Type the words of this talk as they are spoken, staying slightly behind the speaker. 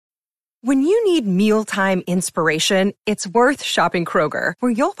When you need mealtime inspiration, it's worth shopping Kroger,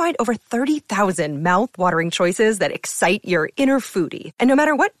 where you'll find over 30,000 mouth-watering choices that excite your inner foodie. And no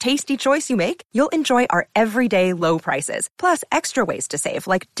matter what tasty choice you make, you'll enjoy our everyday low prices, plus extra ways to save,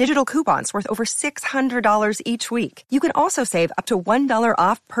 like digital coupons worth over $600 each week. You can also save up to $1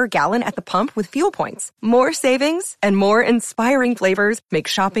 off per gallon at the pump with fuel points. More savings and more inspiring flavors make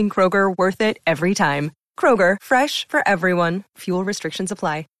shopping Kroger worth it every time. Kroger, fresh for everyone. Fuel restrictions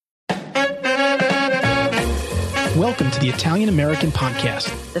apply. Welcome to the Italian American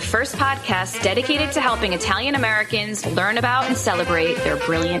Podcast, the first podcast dedicated to helping Italian Americans learn about and celebrate their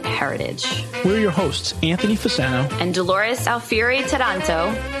brilliant heritage. We're your hosts, Anthony Fasano and Dolores Alfieri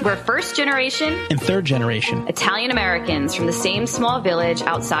Taranto. We're first generation and third generation Italian Americans from the same small village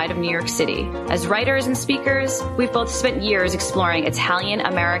outside of New York City. As writers and speakers, we've both spent years exploring Italian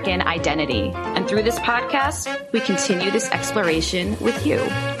American identity. And through this podcast, we continue this exploration with you.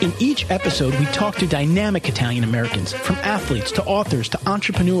 In each episode, we talk to dynamic Italian Americans, from athletes to authors to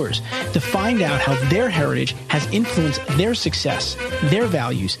entrepreneurs, to find out how their heritage has influenced their success, their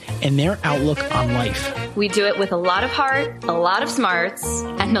values, and their outlook on life. We do it with a lot of heart, a lot of smarts,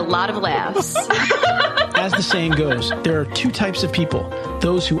 and a lot of laughs. As the saying goes, there are two types of people: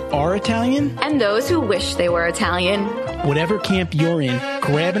 those who are Italian and those who wish they were Italian. Whatever camp you're in,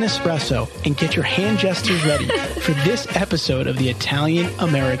 grab an espresso and get your hand gestures ready for this episode of the Italian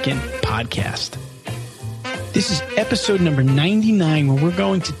American Podcast. This is episode number 99, where we're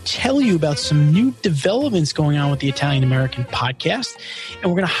going to tell you about some new developments going on with the Italian American Podcast. And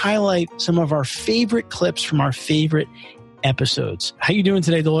we're going to highlight some of our favorite clips from our favorite episodes. How you doing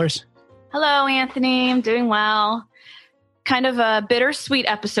today, Dolores? Hello, Anthony. I'm doing well. Kind of a bittersweet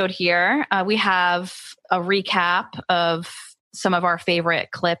episode here. We have a recap of some of our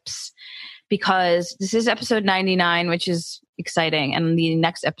favorite clips because this is episode 99, which is exciting. And the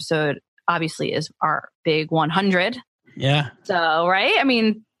next episode obviously is our big 100. Yeah. So, right? I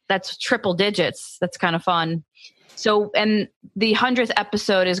mean, that's triple digits. That's kind of fun. So, and the 100th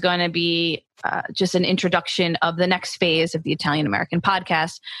episode is going to be just an introduction of the next phase of the Italian American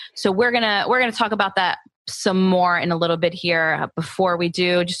Podcast. So we're going to talk about that some more in a little bit here. Before we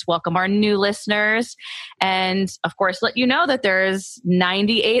do, just welcome our new listeners. And of course, let you know that there's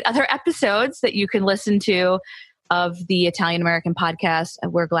 98 other episodes that you can listen to of the Italian American Podcast.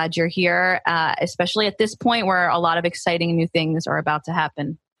 We're glad you're here, especially at this point where a lot of exciting new things are about to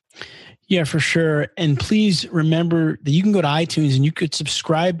happen. Yeah, for sure. And please remember that you can go to iTunes and you could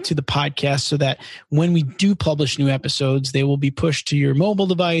subscribe to the podcast so that when we do publish new episodes, they will be pushed to your mobile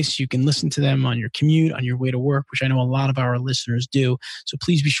device. You can listen to them on your commute, on your way to work, which I know a lot of our listeners do. So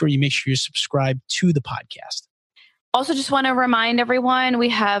please be sure you make sure you subscribe to the podcast. Also, just want to remind everyone, we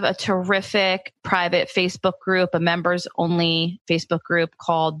have a terrific private Facebook group, a members-only Facebook group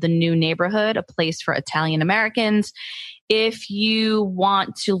called The New Neighborhood, a place for Italian Americans. If you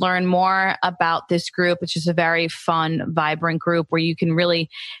want to learn more about this group, it's just a very fun, vibrant group where you can really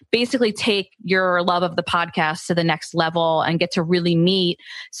basically take your love of the podcast to the next level and get to really meet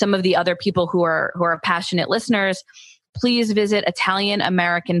some of the other people who are passionate listeners. Please visit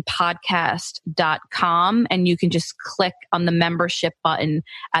ItalianAmericanPodcast.com and you can just click on the membership button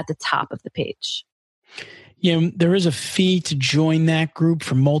at the top of the page. Yeah, there is a fee to join that group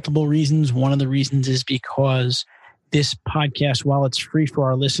for multiple reasons. One of the reasons is because this podcast, while it's free for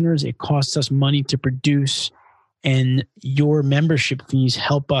our listeners, it costs us money to produce, and your membership fees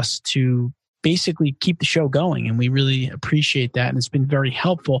help us to basically keep the show going. And we really appreciate that. And it's been very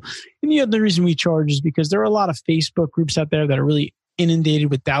helpful. And the other reason we charge is because there are a lot of Facebook groups out there that are really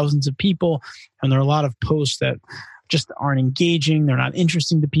inundated with thousands of people. And there are a lot of posts that just aren't engaging. They're not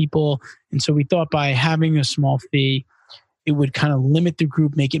interesting to people. And so we thought by having a small fee, it would kind of limit the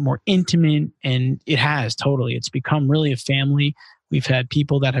group, make it more intimate. And it has totally. It's become really a family. We've had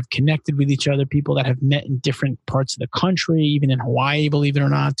people that have connected with each other, people that have met in different parts of the country, even in Hawaii, believe it or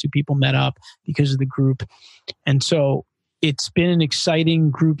not. 2 people met up because of the group. And so it's been an exciting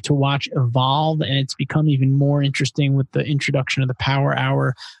group to watch evolve, and it's become even more interesting with the introduction of the Power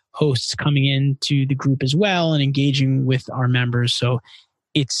Hour hosts coming into the group as well and engaging with our members. So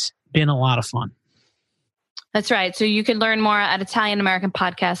it's been a lot of fun. That's right. So you can learn more at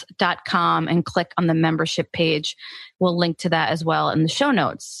ItalianAmericanPodcast.com and click on the membership page. We'll link to that as well in the show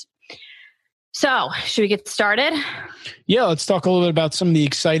notes. So should we get started? Yeah, let's talk a little bit about some of the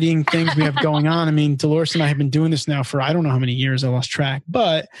exciting things we have going on. I mean, Dolores and I have been doing this now for, I don't know how many years, I lost track,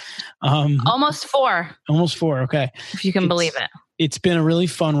 but almost 4. Almost 4. Okay. If you can believe it. It's been a really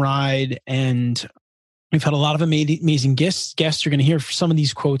fun ride, and we've had a lot of amazing guests. You're going to hear some of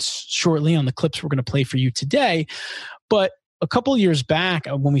these quotes shortly on the clips we're going to play for you today. But a couple of years back,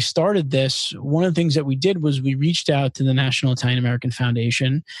 when we started this, one of the things that we did was we reached out to the National Italian American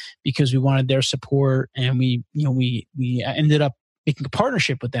Foundation because we wanted their support, and we ended up making a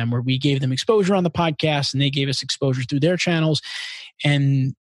partnership with them where we gave them exposure on the podcast and they gave us exposure through their channels.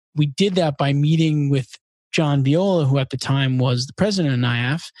 And we did that by meeting with John Viola, who at the time was the president of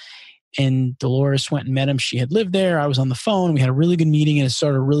IAP. And Dolores went and met him. She had lived there. I was on the phone. We had a really good meeting, and it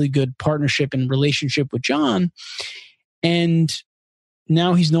started a really good partnership and relationship with John. And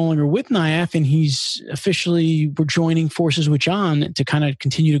now he's no longer with IAP, and we're joining forces with John to kind of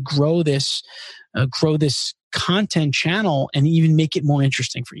continue to grow this content channel and even make it more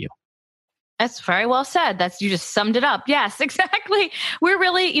interesting for you. That's very well said. You just summed it up. Yes, exactly. We're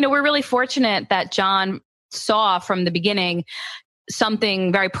really fortunate that John saw from the beginning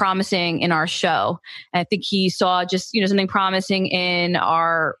something very promising in our show. And I think he saw just, something promising in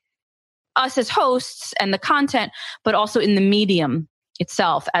us as hosts and the content, but also in the medium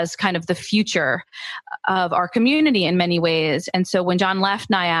itself as kind of the future of our community in many ways. And so when John left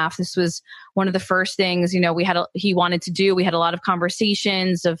IAP, this was one of the first things, he wanted to do. We had a lot of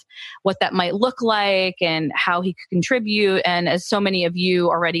conversations of what that might look like and how he could contribute. And as so many of you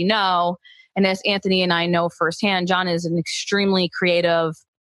already know, and as Anthony and I know firsthand, John is an extremely creative,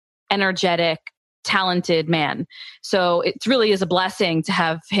 energetic, talented man. So it really is a blessing to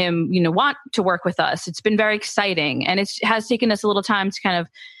have him, want to work with us. It's been very exciting, and it has taken us a little time to kind of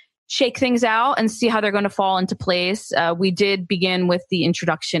shake things out and see how they're going to fall into place. We did begin with the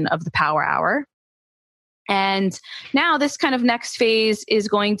introduction of the Power Hour. And now this kind of next phase is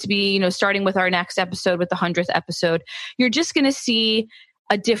going to be, starting with our next episode, with the 100th episode, you're just going to see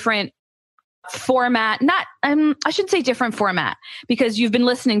a different format, I shouldn't say different format, because you've been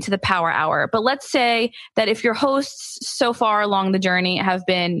listening to the Power Hour. But let's say that if your hosts so far along the journey have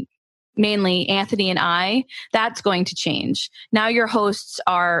been mainly Anthony and I, that's going to change. Now your hosts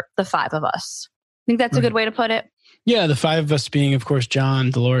are the five of us. I think that's a good way to put it. Yeah, the five of us being, of course,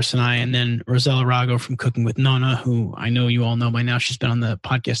 John, Dolores, and I, and then Rosella Rago from Cooking with Nonna, who I know you all know by now. She's been on the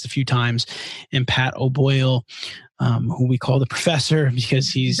podcast a few times, and Pat O'Boyle, who we call the professor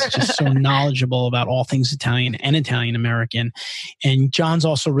because he's just so knowledgeable about all things Italian and Italian American. And John's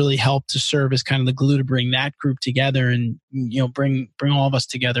also really helped to serve as kind of the glue to bring that group together and, bring all of us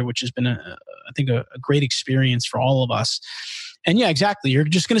together, which has been, I think, a great experience for all of us. And yeah, exactly. You're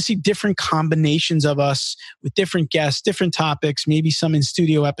just going to see different combinations of us with different guests, different topics, maybe some in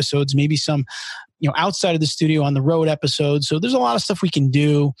studio episodes, maybe some, outside of the studio on the road episodes. So there's a lot of stuff we can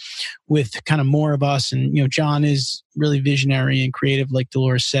do with kind of more of us. And, John is really visionary and creative, like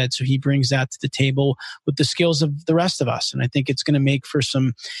Dolores said. So he brings that to the table with the skills of the rest of us. And I think it's going to make for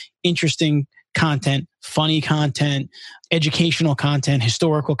some interesting content, funny content, educational content,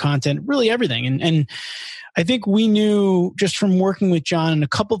 historical content, really everything. And I think we knew just from working with John and a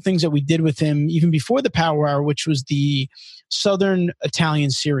couple of things that we did with him even before the Power Hour, which was the Southern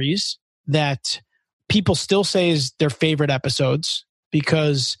Italian series that people still say is their favorite episodes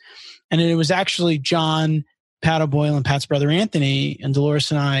and it was actually John, Pat O'Boyle, and Pat's brother Anthony, and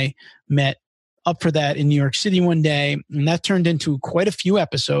Dolores and I met up for that in New York City one day. And that turned into quite a few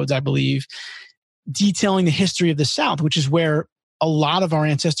episodes, I believe, detailing the history of the South, which is where a lot of our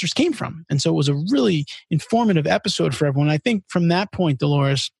ancestors came from. And so it was a really informative episode for everyone. I think from that point,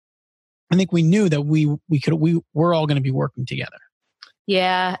 Dolores, I think we knew that we were all going to be working together.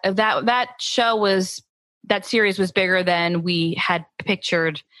 Yeah, that series was bigger than we had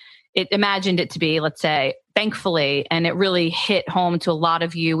imagined it to be, let's say, thankfully. And it really hit home to a lot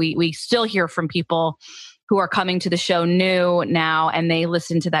of you. We still hear from people who are coming to the show new now, and they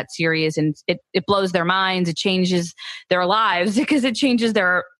listen to that series, and it blows their minds. It changes their lives because it changes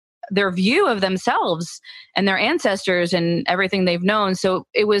their view of themselves and their ancestors and everything they've known. So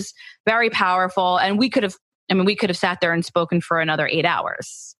it was very powerful, and we could have sat there and spoken for another 8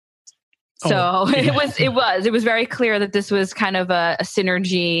 hours. So it was very clear that this was kind of a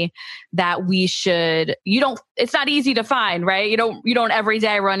synergy that it's not easy to find, right? You don't every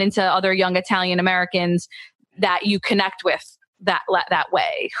day run into other young Italian Americans that you connect with that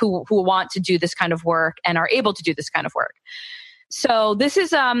way, who want to do this kind of work and are able to do this kind of work. So this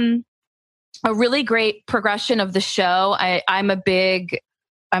is a really great progression of the show. I'm a big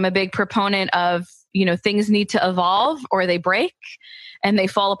proponent of, things need to evolve or they break and they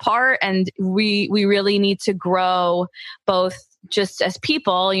fall apart. And we really need to grow both just as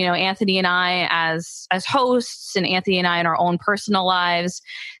people, Anthony and I as hosts, and Anthony and I in our own personal lives.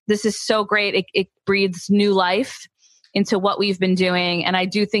 This is so great. It breathes new life into what we've been doing. And I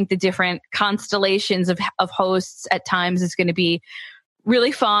do think the different constellations of hosts at times is going to be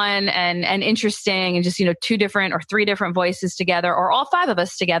really fun and interesting, and just, 2 different or 3 different voices together, or all 5 of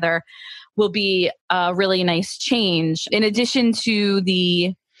us together, will be a really nice change. In addition to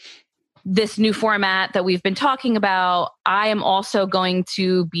this new format that we've been talking about, I am also going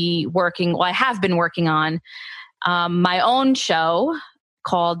to be I have been working on my own show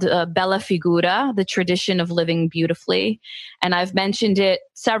called Bella Figura, The Tradition of Living Beautifully. And I've mentioned it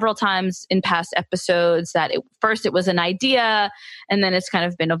several times in past episodes that first it was an idea, and then it's kind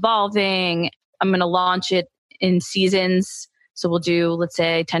of been evolving. I'm going to launch it in seasons. So we'll do, let's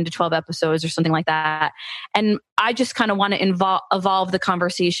say, 10 to 12 episodes or something like that. And I just kind of want to evolve the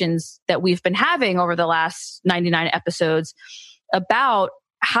conversations that we've been having over the last 99 episodes about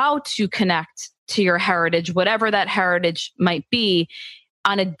how to connect to your heritage, whatever that heritage might be,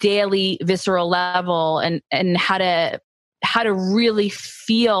 on a daily, visceral level, and how to really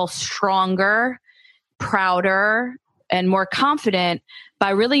feel stronger, prouder, and more confident by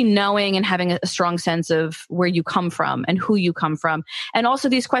really knowing and having a strong sense of where you come from and who you come from. And also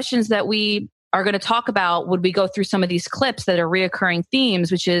these questions that we are going to talk about would we go through some of these clips that are reoccurring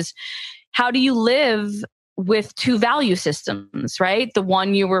themes, which is, how do you live with 2 value systems, right? The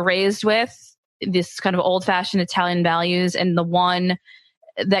one you were raised with, this kind of old-fashioned Italian values, and the one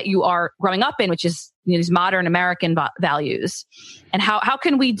that you are growing up in, which is these modern American values. And how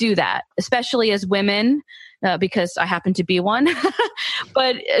can we do that, especially as women, because I happen to be one,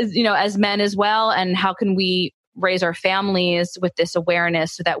 but as men as well. And how can we raise our families with this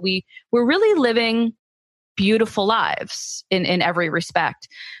awareness so that we're really living beautiful lives in every respect.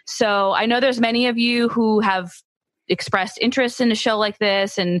 So I know there's many of you who have expressed interest in a show like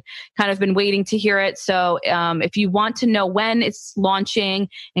this and kind of been waiting to hear it. So if you want to know when it's launching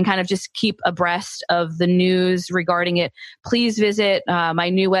and kind of just keep abreast of the news regarding it, please visit my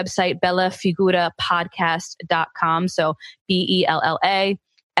new website, bellafigurapodcast.com. So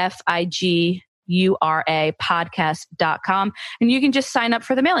BELLAFIGURA podcast.com. And you can just sign up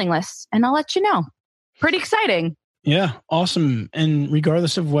for the mailing list and I'll let you know. Pretty exciting. Yeah, awesome. And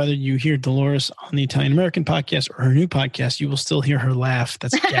regardless of whether you hear Dolores on the Italian American podcast or her new podcast, you will still hear her laugh.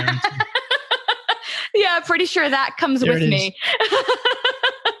 That's guaranteed. Yeah, pretty sure that comes with me.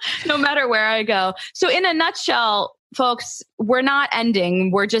 No matter where I go. So in a nutshell, folks, we're not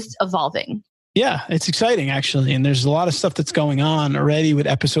ending. We're just evolving. Yeah, it's exciting, actually. And there's a lot of stuff that's going on already with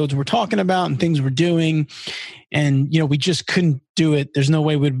episodes we're talking about and things we're doing. And, we just couldn't do it. There's no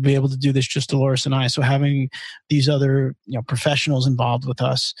way we'd be able to do this, just Dolores and I. So having these other, professionals involved with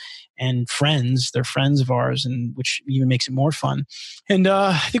us and friends, they're friends of ours, and which even makes it more fun. And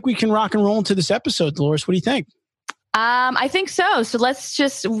I think we can rock and roll into this episode. Dolores, what do you think? I think so. So let's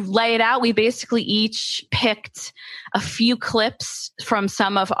just lay it out. We basically each picked a few clips from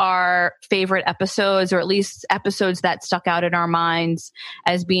some of our favorite episodes, or at least episodes that stuck out in our minds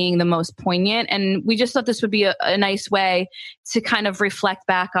as being the most poignant. And we just thought this would be a nice way to kind of reflect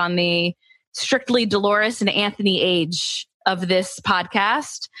back on the strictly Dolores and Anthony age of this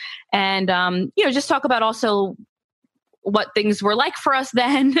podcast. And, just talk about also what things were like for us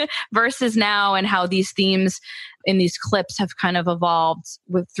then versus now, and how these themes in these clips have kind of evolved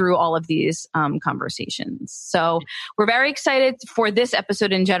through all of these conversations. So we're very excited for this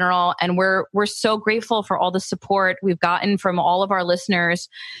episode in general, and we're so grateful for all the support we've gotten from all of our listeners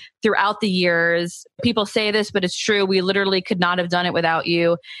throughout the years. People say this, but it's true. We literally could not have done it without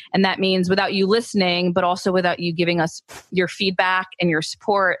you. And that means without you listening, but also without you giving us your feedback and your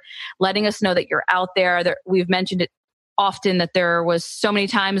support, letting us know that you're out there. That we've mentioned it often, that there was so many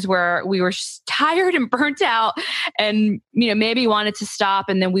times where we were tired and burnt out and, maybe wanted to stop.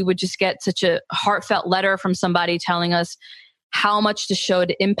 And then we would just get such a heartfelt letter from somebody telling us how much the show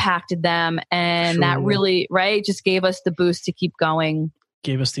had impacted them. And sure. That really, just gave us the boost to keep going.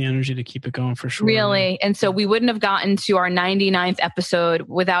 Gave us the energy to keep it going, for sure. Really. And so we wouldn't have gotten to our 99th episode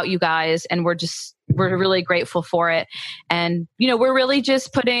without you guys. And we're really grateful for it. And, we're really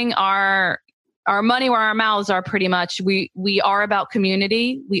just putting our money where our mouths are, pretty much. We are about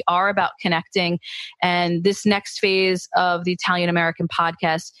community. We are about connecting. And this next phase of the Italian American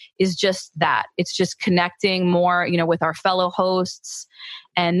podcast is just that. It's just connecting more, with our fellow hosts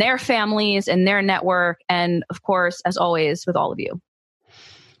and their families and their network. And of course, as always, with all of you.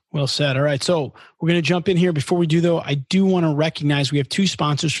 Well said. All right. So we're going to jump in here. Before we do, though, I do want to recognize we have 2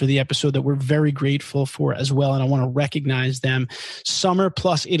 sponsors for the episode that we're very grateful for as well. And I want to recognize them. Summer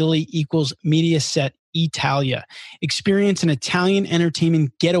Plus Italy equals Mediaset Italia. Experience an Italian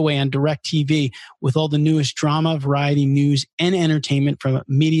entertainment getaway on DirecTV with all the newest drama, variety, news, and entertainment from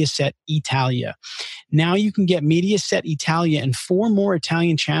Mediaset Italia. Now you can get Mediaset Italia and 4 more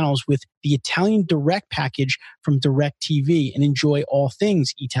Italian channels with the Italian Direct package from DirecTV and enjoy all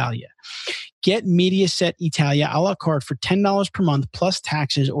things Italia. Get Mediaset Italia a la carte for $10 per month plus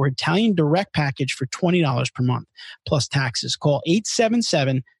taxes, or Italian Direct package for $20 per month plus taxes. Call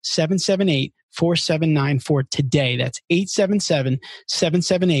 877-778-4794 today. That's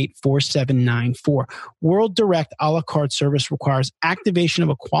 877-778-4794. World Direct a la carte service requires activation of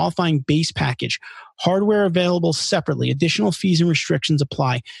a qualifying base package. Hardware available separately. Additional fees and restrictions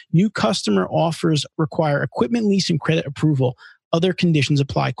apply. New customer offers require equipment lease and credit approval. Other conditions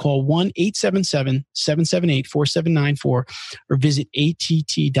apply. Call 1-877-778-4794 or visit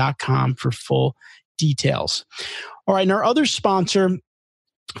att.com for full details. All right, and our other sponsor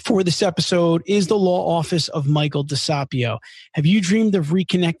for this episode is the law office of Michael DeSapio. Have you dreamed of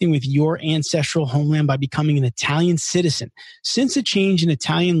reconnecting with your ancestral homeland by becoming an Italian citizen? Since a change in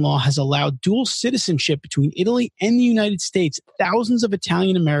Italian law has allowed dual citizenship between Italy and the United States, thousands of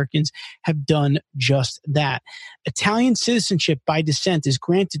Italian Americans have done just that. Italian citizenship by descent is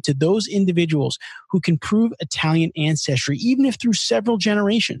granted to those individuals who can prove Italian ancestry, even if through several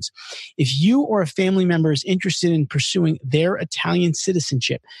generations. If you or a family member is interested in pursuing their Italian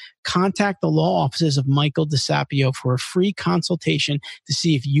citizenship, contact the law offices of Michael DeSapio for a free consultation to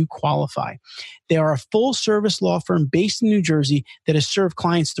see if you qualify. They are a full-service law firm based in New Jersey that has served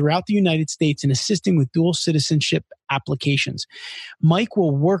clients throughout the United States in assisting with dual citizenship applications. Mike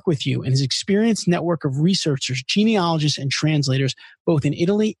will work with you and his experienced network of researchers, genealogists, and translators, both in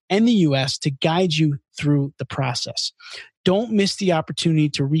Italy and the U.S., to guide you through the process. Don't miss the opportunity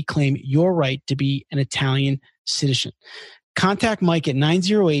to reclaim your right to be an Italian citizen. Contact Mike at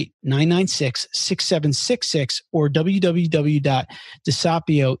 908-996-6766 or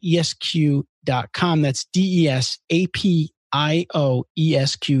www.desapioesq.com. That's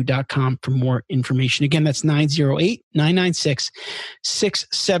DESAPIOESQ.com for more information. Again, that's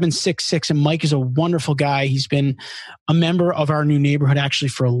 908-996-6766. And Mike is a wonderful guy. He's been a member of our new neighborhood actually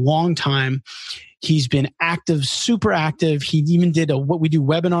for a long time. He's been active, super active. He even did what we do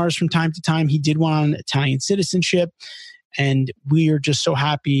webinars from time to time. He did one on Italian citizenship. And we are just so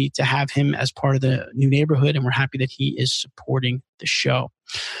happy to have him as part of the new neighborhood. And we're happy that he is supporting the show.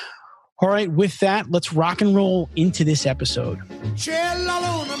 All right, with that, let's rock and roll into this episode.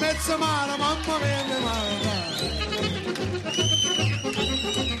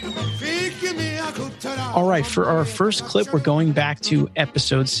 All right, for our first clip, we're going back to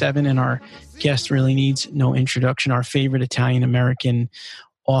episode 7, and our guest really needs no introduction. Our favorite Italian-American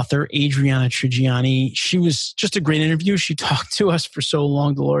author, Adriana Trigiani. She was just a great interview. She talked to us for so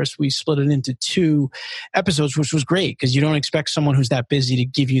long, Dolores. We split it into 2 episodes, which was great because you don't expect someone who's that busy to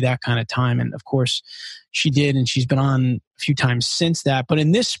give you that kind of time. And of course, she did, and she's been on a few times since that. But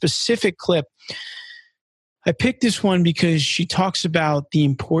in this specific clip, I picked this one because she talks about the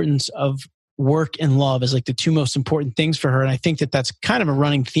importance of work and love as like the 2 most important things for her. And I think that that's kind of a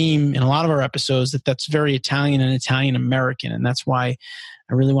running theme in a lot of our episodes, that's very Italian and Italian American. And that's why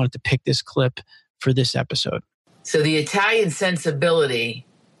I really wanted to pick this clip for this episode. So the Italian sensibility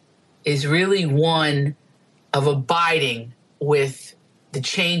is really one of abiding with the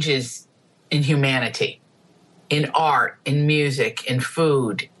changes in humanity, in art, in music, in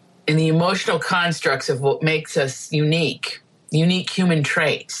food, in the emotional constructs of what makes us unique human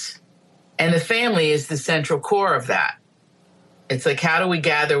traits. And the family is the central core of that. It's like, how do we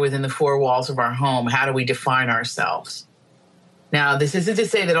gather within the 4 walls of our home? How do we define ourselves? Now, this isn't to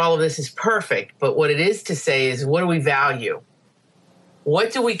say that all of this is perfect, but what it is to say is, what do we value?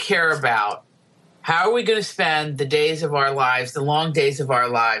 What do we care about? How are we going to spend the days of our lives, the long days of our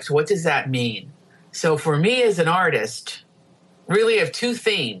lives? What does that mean? So for me as an artist, really I have 2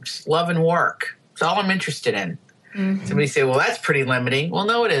 themes, love and work. It's all I'm interested in. Mm-hmm. Somebody say, well, that's pretty limiting. Well,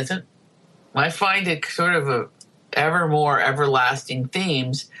 no, it isn't. I find it sort of a ever more everlasting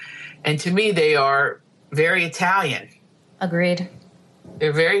themes. And to me, they are very Italian. Agreed.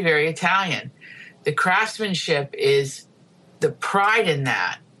 They're very, very Italian. The craftsmanship is the pride in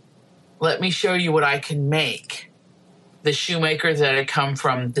that. Let me show you what I can make. The shoemakers that had come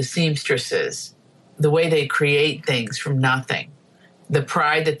from, the seamstresses, the way they create things from nothing, the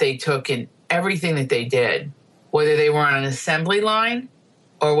pride that they took in everything that they did, whether they were on an assembly line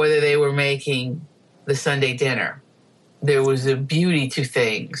or whether they were making the Sunday dinner. There was a beauty to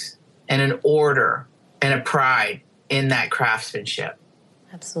things and an order and a pride in that craftsmanship.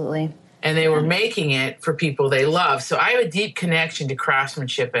 Absolutely. And they were making it for people they love. So I have a deep connection to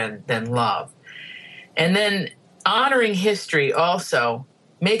craftsmanship and then love. And then honoring history also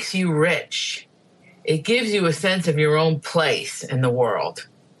makes you rich. It gives you a sense of your own place in the world.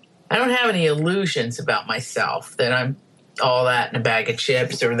 I don't have any illusions about myself that I'm all that in a bag of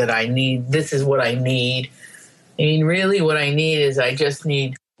chips or that this is what I need. I mean, really what I need is I just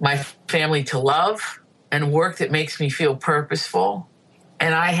need my family to love and work that makes me feel purposeful.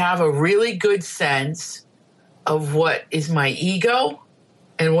 And I have a really good sense of what is my ego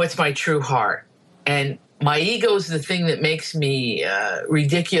and what's my true heart. And my ego is the thing that makes me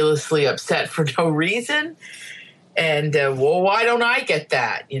ridiculously upset for no reason. And, well, why don't I get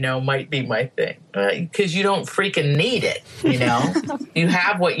that? Might be my thing. Because you don't freaking need it, You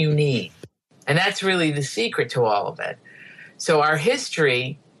have what you need. And that's really the secret to all of it. So our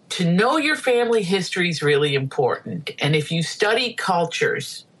history, to know your family history is really important. And if you study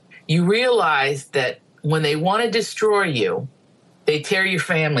cultures, you realize that when they want to destroy you, they tear your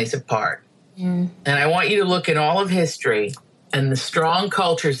families apart. And I want you to look in all of history and the strong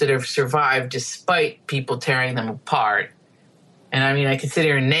cultures that have survived despite people tearing them apart. And I mean, I could sit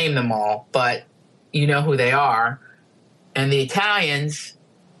here and name them all, but you know who they are. And the Italians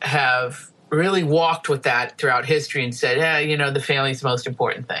have really walked with that throughout history and said, the family's the most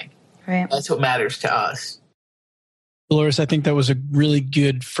important thing. Right. That's what matters to us. Dolores, I think that was a really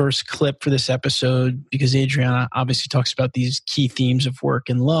good first clip for this episode because Adriana obviously talks about these key themes of work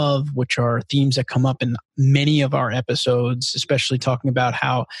and love, which are themes that come up in many of our episodes, especially talking about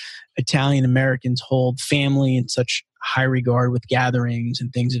how Italian Americans hold family in such high regard with gatherings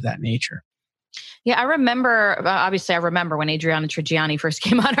and things of that nature. Yeah, I remember when Adriana Trigiani first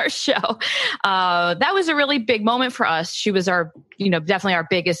came on our show. That was a really big moment for us. She was definitely our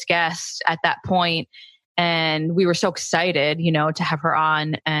biggest guest at that point. And we were so excited, to have her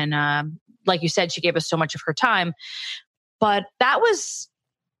on. And like you said, she gave us so much of her time. But that was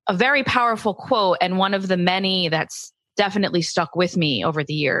a very powerful quote and one of the many that's definitely stuck with me over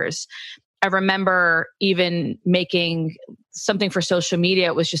the years. I remember even making something for social media.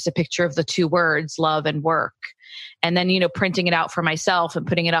 It was just a picture of the two words, love and work. And then, printing it out for myself and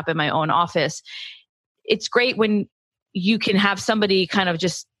putting it up in my own office. It's great when you can have somebody kind of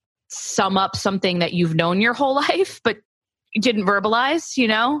just sum up something that you've known your whole life, but you didn't verbalize,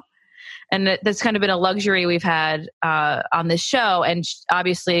 and that's kind of been a luxury we've had on this show. And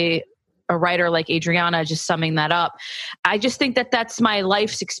obviously a writer like Adriana just summing that up. I just think that that's my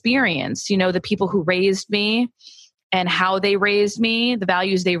life's experience, the people who raised me and how they raised me, the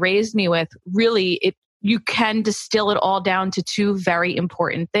values they raised me with, really, you can distill it all down to two very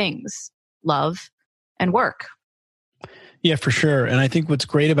important things, love and work. Yeah, for sure. And I think what's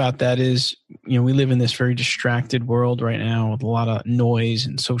great about that is, we live in this very distracted world right now with a lot of noise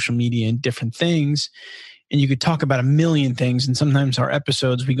and social media and different things. And you could talk about a million things. And sometimes our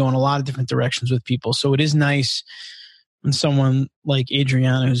episodes, we go in a lot of different directions with people. So it is nice when someone like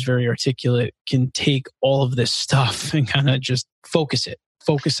Adriana, who's very articulate, can take all of this stuff and kind of just focus it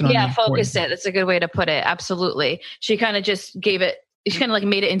on. Yeah, focus it. That's a good way to put it. Absolutely. She kind of just she kind of like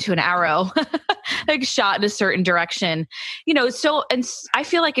made it into an arrow, like shot in a certain direction, so, and I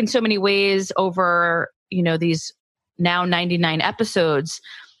feel like in so many ways over, these now 99 episodes,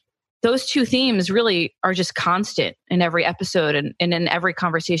 those two themes really are just constant in every episode and in every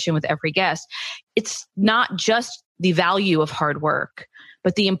conversation with every guest. It's not just the value of hard work,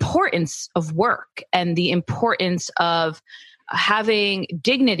 but the importance of work and the importance of having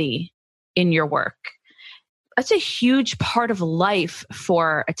dignity in your work. That's a huge part of life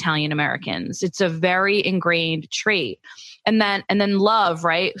for Italian Americans. It's a very ingrained trait. And then love,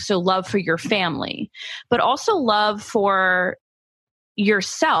 right? So love for your family, but also love for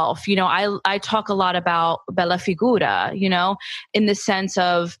yourself. I talk a lot about bella figura, in the sense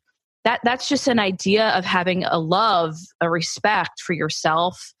of that's just an idea of having a love, a respect for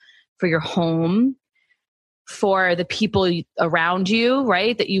yourself, for your home, for the people around you,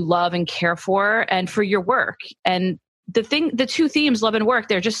 right, that you love and care for, and for your work. And the two themes, love and work,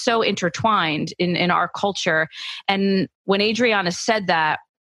 they're just so intertwined in our culture. And when Adriana said that,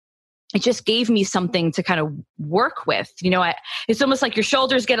 it just gave me something to kind of work with. It's almost like your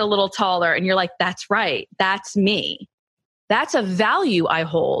shoulders get a little taller and you're like, that's right. That's me. That's a value I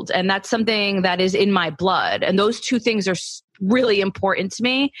hold. And that's something that is in my blood. And those two things are really important to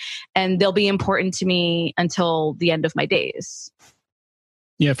me, and they'll be important to me until the end of my days.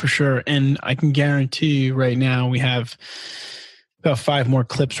 Yeah, for sure. And I can guarantee you right now we have about 5 more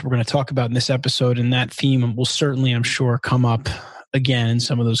clips we're going to talk about in this episode. And that theme will certainly, I'm sure, come up again in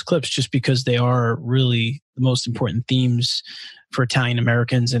some of those clips, just because they are really the most important themes for Italian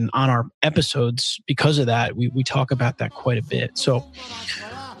Americans. And on our episodes, because of that, we talk about that quite a bit. So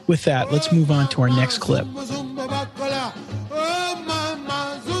with that, let's move on to our next clip.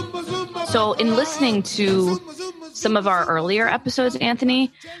 So in listening to some of our earlier episodes,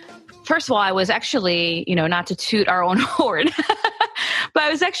 Anthony, first of all, I was actually, not to toot our own horn, but I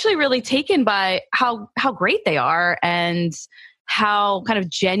was actually really taken by how great they are and how kind of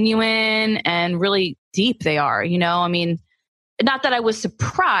genuine and really deep they are. I mean, not that I was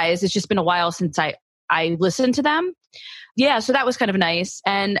surprised. It's just been a while since I listened to them. Yeah, so that was kind of nice.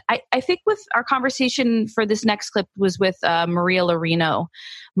 And I think with our conversation for this next clip was with Maria Lorino.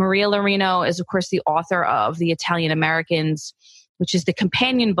 Maria Lorino is, of course, the author of The Italian Americans, which is the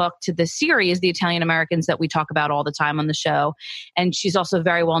companion book to the series, The Italian Americans, that we talk about all the time on the show. And she's also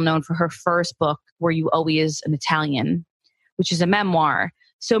very well known for her first book, Were You Always an Italian?, which is a memoir.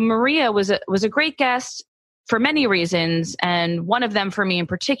 So Maria was a great guest for many reasons. And one of them for me in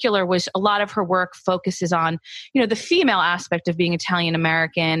particular was a lot of her work focuses on, the female aspect of being Italian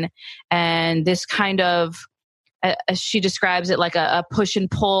American and this kind of, as she describes it, like a push and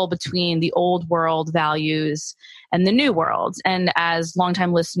pull between the old world values and the new world. And as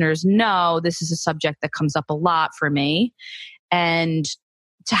longtime listeners know, this is a subject that comes up a lot for me. And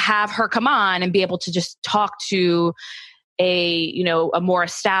to have her come on and be able to just talk to a more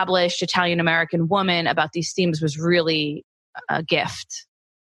established Italian American woman about these themes was really a gift,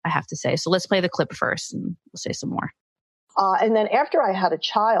 I have to say. So let's play the clip first and we'll say some more. And then after I had a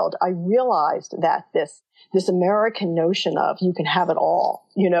child, I realized that this American notion of you can have it all,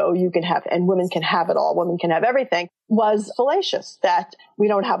 you can have, and women can have it all, women can have everything, was fallacious. That we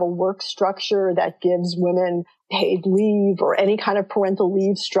don't have a work structure that gives women paid leave or any kind of parental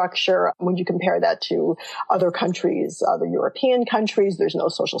leave structure. When you compare that to other countries, other European countries, there's no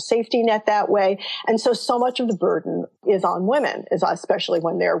social safety net that way. And so much of the burden is on women, especially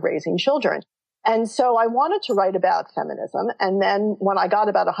when they're raising children. And so I wanted to write about feminism. And then when I got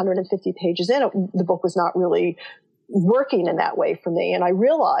about 150 pages in, the book was not really working in that way for me. And I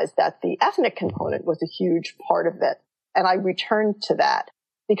realized that the ethnic component was a huge part of it. And I returned to that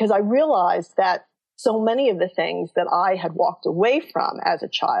because I realized that so many of the things that I had walked away from as a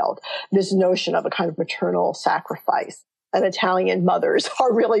child, this notion of a kind of maternal sacrifice, and Italian mothers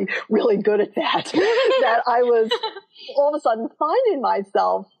are really, really good at that, that I was all of a sudden finding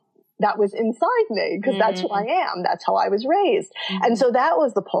myself that was inside me because that's who I am. That's how I was raised. And so that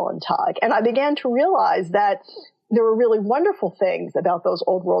was the pull and tug. And I began to realize that there were really wonderful things about those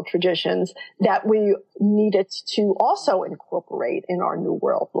old world traditions that we needed to also incorporate in our new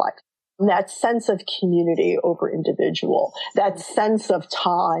world life. That sense of community over individual, that sense of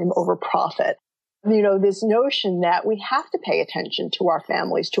time over profit. This notion that we have to pay attention to our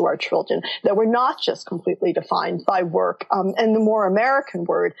families, to our children, that we're not just completely defined by work. And the more American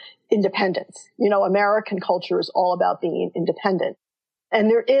word, independence. American culture is all about being independent. And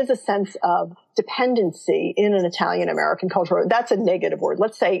there is a sense of dependency in an Italian American culture. That's a negative word.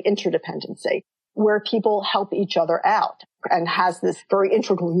 Let's say interdependency, where people help each other out and has this very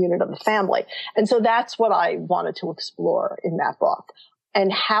integral unit of the family. And so that's what I wanted to explore in that book,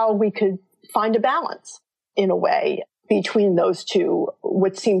 and how we could find a balance in a way between those two,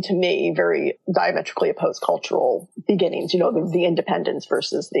 what seemed to me very diametrically opposed cultural beginnings, the independence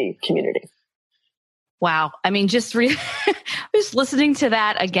versus the community. Wow. I mean, just listening to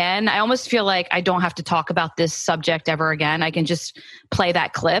that again, I almost feel like I don't have to talk about this subject ever again. I can just play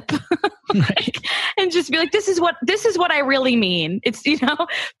that clip and just be like, this is what I really mean. It's,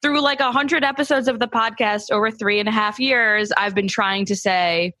 through like 100 episodes of the podcast over 3.5 years, I've been trying to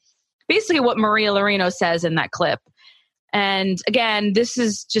say basically what Maria Lorino says in that clip. And again, this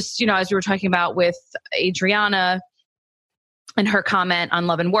is just, as we were talking about with Adriana and her comment on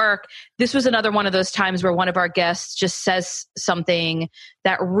love and work, this was another one of those times where one of our guests just says something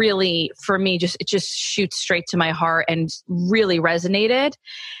that really, for me, it just shoots straight to my heart and really resonated.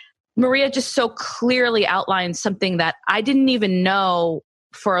 Maria just so clearly outlined something that I didn't even know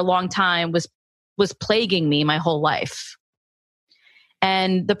for a long time was plaguing me my whole life.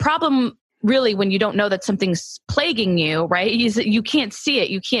 And the problem really, when you don't know that something's plaguing you, right, is that you can't see it,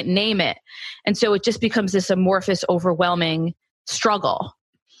 you can't name it. And so it just becomes this amorphous, overwhelming struggle.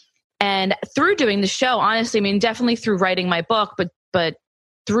 And through doing the show, honestly, I mean, definitely through writing my book, but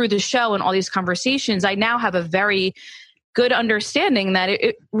through the show and all these conversations, I now have a very good understanding that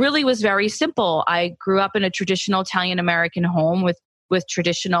it really was very simple. I grew up in a traditional Italian American home with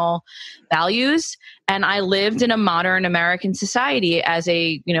traditional values. And I lived in a modern American society as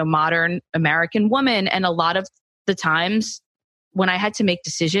a, modern American woman. And a lot of the times when I had to make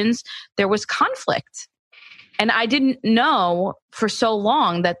decisions, there was conflict. And I didn't know for so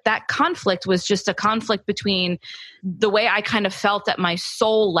long that conflict was just a conflict between the way I kind of felt at my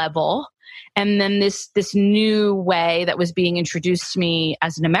soul level and then this new way that was being introduced to me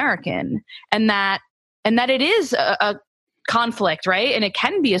as an American. And that it is a conflict, right? And it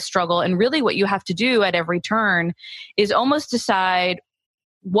can be a struggle. And really what you have to do at every turn is almost decide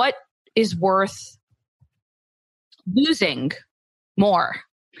what is worth losing more.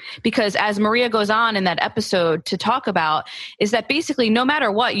 Because as Maria goes on in that episode to talk about, is that basically no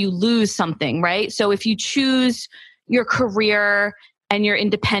matter what, you lose something, right? So if you choose your career and your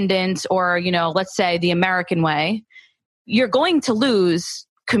independence, or, you know, let's say the American way, you're going to lose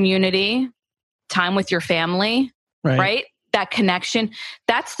community, time with your family, right? That connection.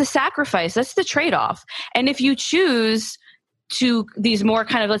 That's the sacrifice. That's the trade-off. And if you choose to these more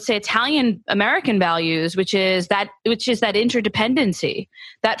kind of, let's say, Italian American values, which is that interdependency,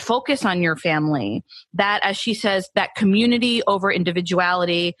 that focus on your family, that, as she says, that community over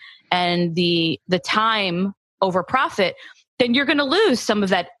individuality, and the time over profit, then you're going to lose some of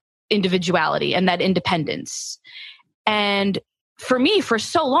that individuality and that independence. And for me, for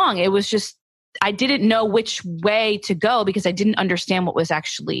so long, it was just, I didn't know which way to go because I didn't understand what was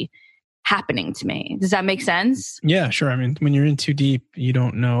actually happening to me. Does that make sense? Yeah, sure. I mean, when you're in too deep, you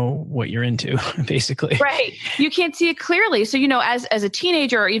don't know what you're into, basically. Right. You can't see it clearly. So, you know, as a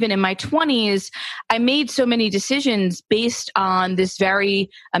teenager or even in my 20s, I made so many decisions based on this very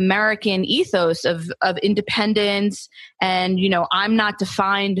American ethos of independence. And, you know, I'm not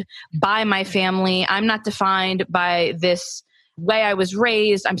defined by my family. I'm not defined by this way I was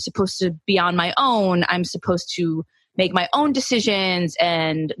raised. I'm supposed to be on my own. I'm supposed to make my own decisions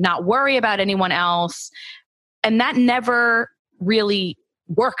and not worry about anyone else. And that never really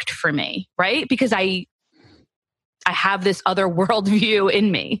worked for me, right? Because I have this other worldview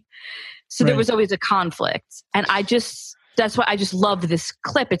in me. So there was always a conflict. And that's why I just love this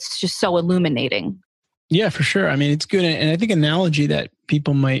clip. It's just so illuminating. Yeah, for sure. I mean, it's good. And I think analogy that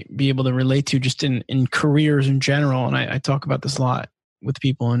people might be able to relate to just in careers in general, and I talk about this a lot with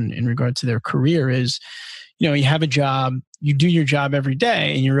people in regard to their career, is, you know, you have a job, you do your job every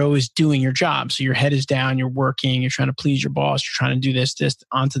day, and you're always doing your job. So your head is down, you're working, you're trying to please your boss, you're trying to do this,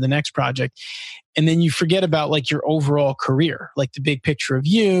 onto the next project. And then you forget about like your overall career, like the big picture of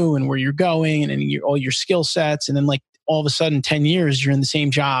you and where you're going, and then all your skill sets. And then like all of a sudden 10 years, you're in the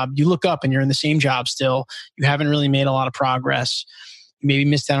same job. You look up and you're in the same job still. You haven't really made a lot of progress. You maybe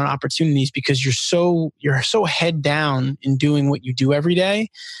missed out on opportunities because you're so head down in doing what you do every day.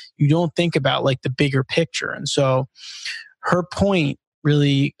 You don't think about like the bigger picture. And so her point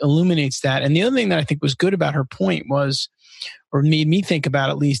really illuminates that. And the other thing that I think was good about her point was, or made me think about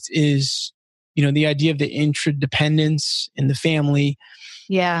at least, is, you know, the idea of the interdependence in the family.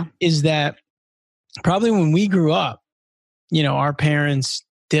 Yeah. Is that probably when we grew up, you know, our parents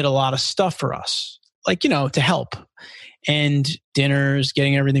did a lot of stuff for us, like, you know, to help, and dinners,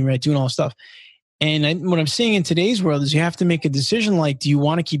 getting everything right, doing all this stuff. And what I'm seeing in today's world is you have to make a decision, like, do you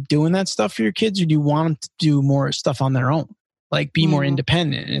want to keep doing that stuff for your kids, or do you want them to do more stuff on their own? Like, be more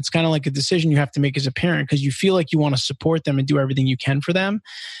independent. And it's kind of like a decision you have to make as a parent, because you feel like you want to support them and do everything you can for them.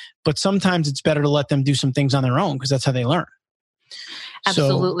 But sometimes it's better to let them do some things on their own, because that's how they learn.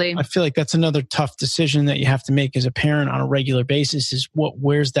 Absolutely. So I feel like that's another tough decision that you have to make as a parent on a regular basis, is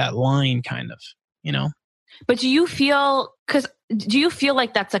where's that line, kind of, you know? But do you feel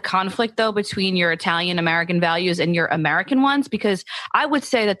like that's a conflict though between your Italian American values and your American ones? Because I would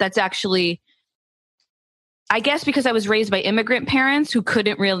say that that's actually, I guess because I was raised by immigrant parents who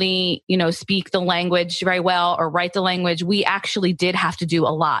couldn't really, you know, speak the language very well or write the language, we actually did have to do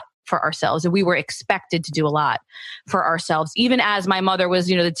a lot for ourselves. And we were expected to do a lot for ourselves, even as my mother was,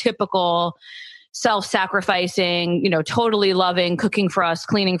 you know, the typical self-sacrificing, you know, totally loving, cooking for us,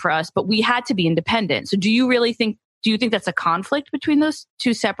 cleaning for us, but we had to be independent. So do you think that's a conflict between those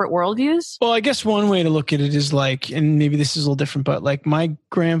two separate worldviews? Well, I guess one way to look at it is like, and maybe this is a little different, but like my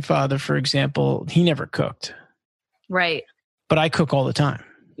grandfather, for example, he never cooked. Right. But I cook all the time.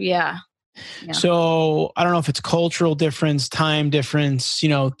 Yeah. So I don't know if it's cultural difference, time difference, you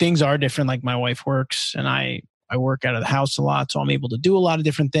know, things are different. Like my wife works and I work out of the house a lot, so I'm able to do a lot of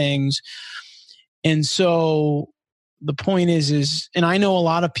different things. And so the point is, and I know a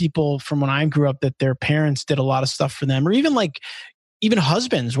lot of people from when I grew up that their parents did a lot of stuff for them, or even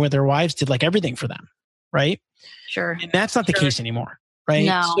husbands where their wives did like everything for them. Right. Sure. And that's not the case anymore. Right.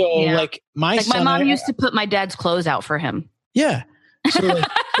 No, so like my mom used to put my dad's clothes out for him. Yeah. So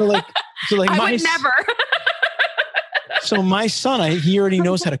like I would never. So my son, he already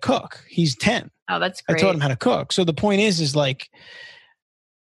knows how to cook. He's 10. Oh, that's great. I taught him how to cook. So the point is like,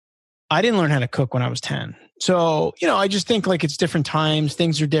 I didn't learn how to cook when I was 10. So, you know, I just think like it's different times,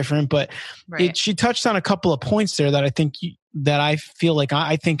 things are different, but she touched on a couple of points there that I think that I feel like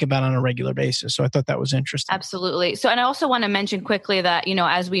I think about on a regular basis. So I thought that was interesting. Absolutely. So, and I also want to mention quickly that,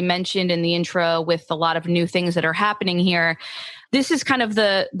 as we mentioned in the intro, with a lot of new things that are happening here, this is kind of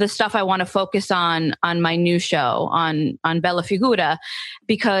the stuff I want to focus on my new show on Bella Figura,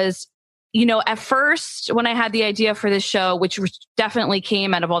 because, at first when I had the idea for this show, which definitely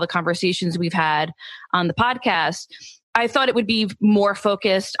came out of all the conversations we've had on the podcast, I thought it would be more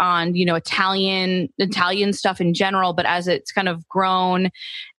focused on, Italian stuff in general. But as it's kind of grown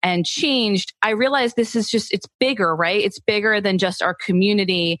and changed, I realized this is it's bigger, right? It's bigger than just our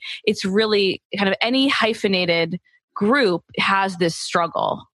community. It's really kind of any hyphenated group has this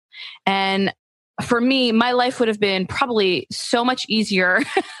struggle. And for me, my life would have been probably so much easier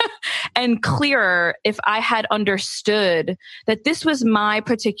and clearer if I had understood that this was my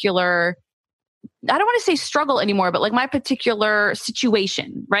particular, I don't want to say struggle anymore, but like my particular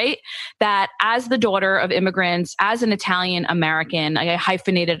situation, right? That as the daughter of immigrants, as an Italian American, a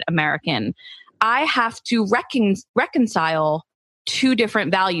hyphenated American, I have to reconcile two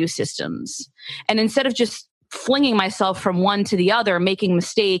different value systems. And instead of just flinging myself from one to the other, making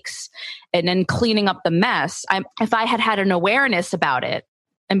mistakes and then cleaning up the mess, if I had an awareness about it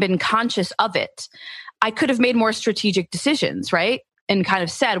and been conscious of it, I could have made more strategic decisions, right? And kind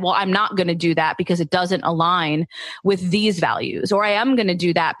of said, well, I'm not going to do that because it doesn't align with these values, or I am going to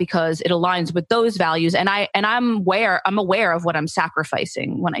do that because it aligns with those values. And I'm aware of what I'm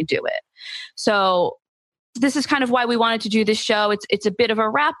sacrificing when I do it. So this is kind of why we wanted to do this show. It's a bit of a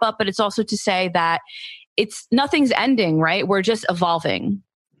wrap up, but it's also to say that nothing's ending, right? We're just evolving.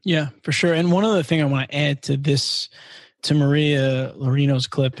 Yeah, for sure. And one other thing I want to add to this, to Maria Lorino's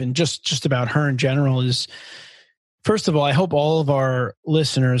clip, and just about her in general, is, first of all, I hope all of our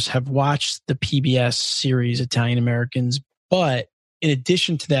listeners have watched the PBS series Italian Americans. But in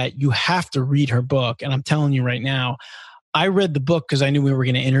addition to that, you have to read her book. And I'm telling you right now, I read the book because I knew we were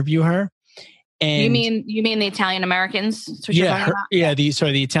going to interview her. And you mean the Italian Americans? The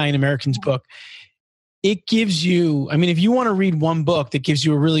Italian Americans book. It gives you, if you want to read one book that gives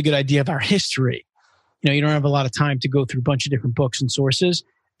you a really good idea of our history, you don't have a lot of time to go through a bunch of different books and sources.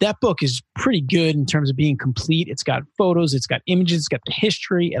 That book is pretty good in terms of being complete. It's got photos, it's got images, it's got the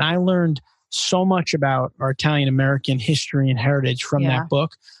history. And I learned so much about our Italian American history and heritage from that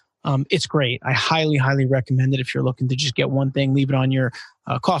book. It's great. I highly, highly recommend it if you're looking to just get one thing, leave it on your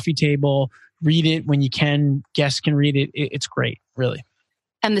coffee table, read it when you can. Guests can read it. It's great, really.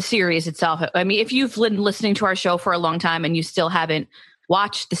 And the series itself. If you've been listening to our show for a long time and you still haven't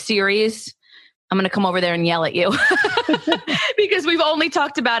watched the series, I'm going to come over there and yell at you because we've only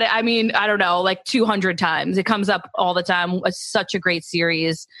talked about it. I don't know, like 200 times. It comes up all the time. It's such a great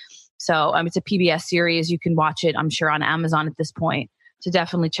series. So it's a PBS series. You can watch it, I'm sure, on Amazon at this point. So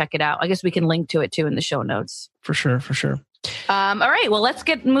definitely check it out. I guess we can link to it too in the show notes. For sure, for sure. All right. Well, let's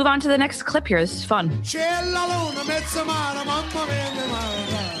move on to the next clip here. This is fun.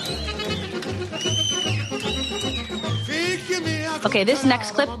 Okay, this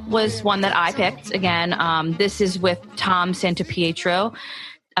next clip was one that I picked. Again, this is with Tom Santopietro.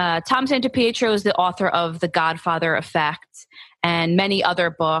 Tom Santopietro is the author of The Godfather Effect and many other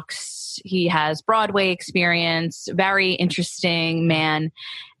books. He has Broadway experience, very interesting man.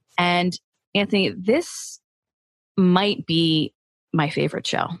 And Anthony, this might be my favorite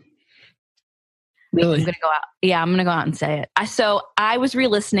show. Really? I'm going to go out. Yeah, I'm going to go out and say it. So I was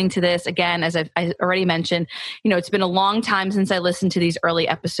re-listening to this again, as I already mentioned. It's been a long time since I listened to these early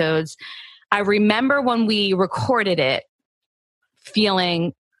episodes. I remember when we recorded it,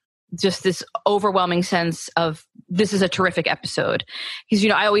 feeling just this overwhelming sense of this is a terrific episode. Because,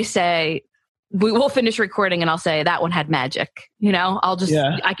 I always say, we will finish recording and I'll say that one had magic.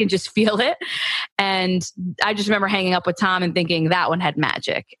 I can just feel it. And I just remember hanging up with Tom and thinking that one had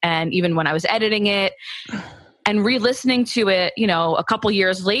magic. And even when I was editing it and re-listening to it, a couple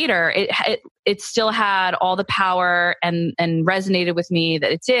years later, it still had all the power and resonated with me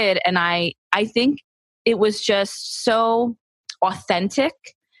that it did. And I think it was just so authentic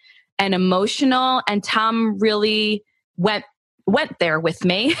and emotional. And Tom really went there with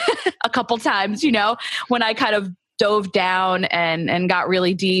me a couple times, when I kind of dove down and got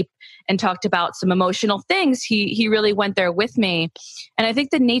really deep and talked about some emotional things. He really went there with me. And I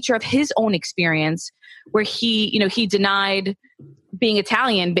think the nature of his own experience, where he denied being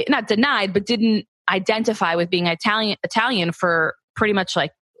Italian, but not denied, but didn't identify with being Italian for pretty much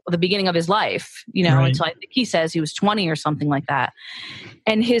like the beginning of his life, Right. Until I think he says he was 20 or something like that.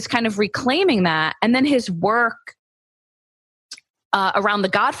 And his kind of reclaiming that, and then his work around the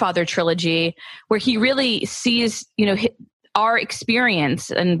Godfather trilogy, where he really sees, our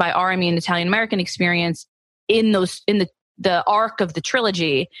experience, and by our I mean Italian American experience, in the the arc of the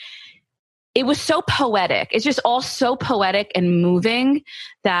trilogy, it was so poetic. It's just all so poetic and moving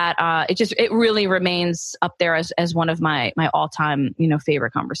that it really remains up there as one of my all-time,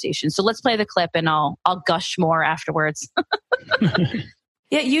 favorite conversations. So let's play the clip and I'll gush more afterwards.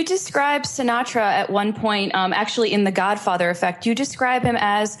 Yeah, you describe Sinatra at one point, actually in The Godfather Effect, you describe him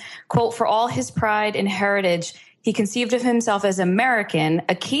as, quote, for all his pride and heritage, he conceived of himself as American,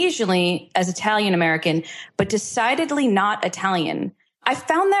 occasionally as Italian-American, but decidedly not Italian. I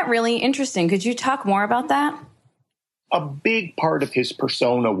found that really interesting. Could you talk more about that? A big part of his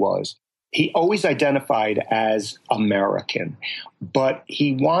persona was he always identified as American, but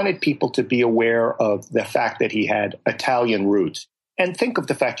he wanted people to be aware of the fact that he had Italian roots. And think of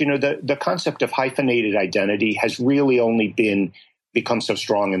the fact, the concept of hyphenated identity has really only become so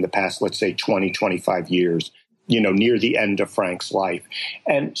strong in the past, let's say 20, 25 years, near the end of Frank's life.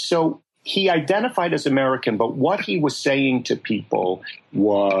 And so he identified as American, but what he was saying to people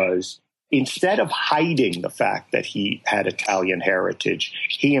was, instead of hiding the fact that he had Italian heritage,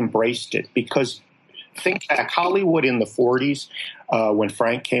 he embraced it. Because think back, Hollywood in the 40s, when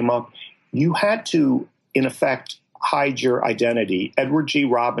Frank came up, you had to, in effect, hide your identity. Edward G.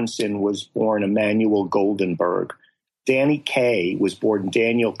 Robinson was born Emmanuel Goldenberg. Danny Kaye was born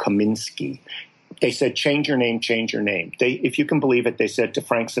Daniel Kaminsky. They said, change your name, change your name. If you can believe it, they said to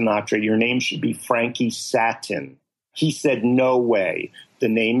Frank Sinatra, your name should be Frankie Satin. He said, no way. The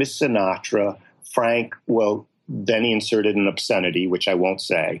name is Sinatra. Frank, well, then he inserted an obscenity, which I won't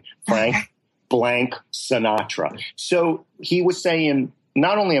say. Frank blank Sinatra. So he was saying,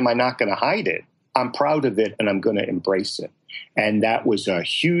 not only am I not going to hide it, I'm proud of it and I'm going to embrace it. And that was a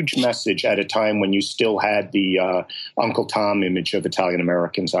huge message at a time when you still had the Uncle Tom image of Italian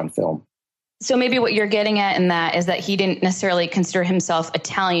Americans on film. So maybe what you're getting at in that is that he didn't necessarily consider himself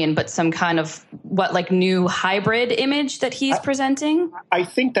Italian, but some kind of new hybrid image that he's presenting? I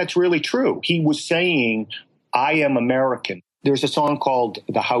think that's really true. He was saying, I am American. There's a song called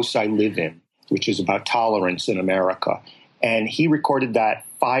The House I Live In, which is about tolerance in America. And he recorded that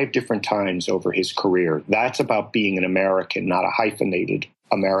 5 different times over his career. That's about being an American, not a hyphenated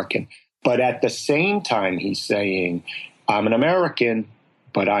American. But at the same time, he's saying, I'm an American,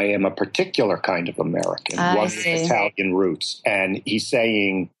 but I am a particular kind of American, one with Italian roots. And he's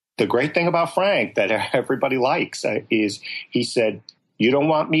saying, the great thing about Frank that everybody likes is he said, you don't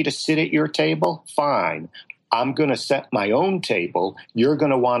want me to sit at your table? Fine. I'm going to set my own table. You're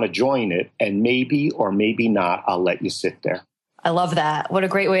going to want to join it. And maybe or maybe not, I'll let you sit there. I love that. What a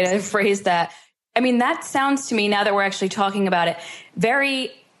great way to phrase that. I mean, that sounds to me, now that we're actually talking about it,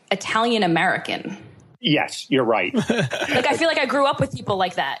 very Italian American. Yes, you're right. I feel like I grew up with people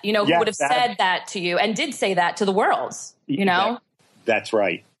like that, who would have said that to you and did say that to the world, That's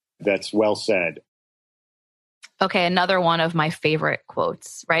right. That's well said. Okay, another one of my favorite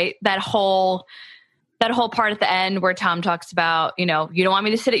quotes, right? That whole part at the end where Tom talks about, you don't want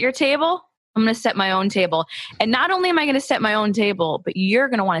me to sit at your table? I'm going to set my own table. And not only am I going to set my own table, but you're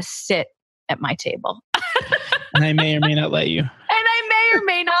going to want to sit at my table. And I may or may not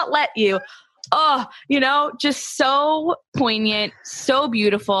let you. Oh, just so poignant, so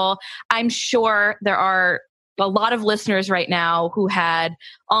beautiful. I'm sure there are a lot of listeners right now who had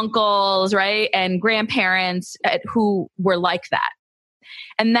uncles, right, and grandparents who were like that.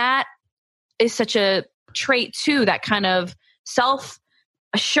 And that is such a trait too, that kind of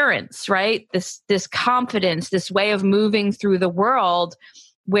self-assurance, right? This confidence, this way of moving through the world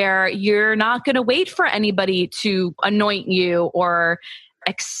where you're not going to wait for anybody to anoint you or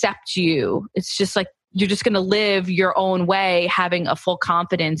accept you. It's just like you're just going to live your own way, having a full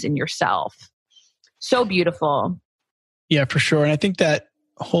confidence in yourself. So beautiful. Yeah, for sure. And I think that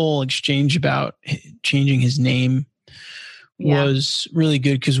whole exchange about changing his name was really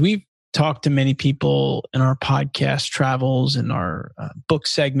good because we've talked to many people in our podcast travels and our book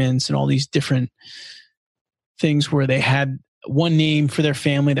segments and all these different things where they had one name for their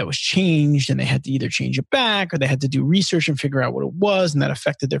family that was changed and they had to either change it back or they had to do research and figure out what it was, and that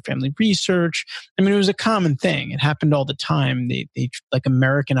affected their family research. I mean, it was a common thing. It happened all the time. They like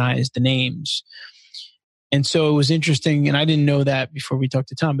Americanized the names. And so it was interesting, and I didn't know that before we talked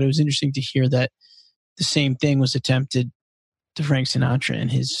to Tom, but it was interesting to hear that the same thing was attempted to Frank Sinatra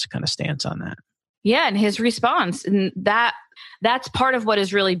and his kind of stance on that. Yeah, and his response. And that's part of what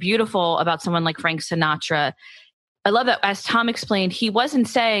is really beautiful about someone like Frank Sinatra. I love that, as Tom explained, he wasn't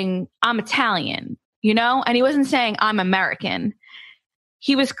saying, I'm Italian, and he wasn't saying, I'm American.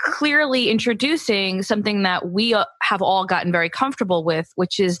 He was clearly introducing something that we have all gotten very comfortable with,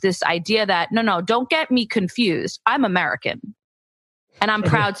 which is this idea that, no, don't get me confused. I'm American. And I'm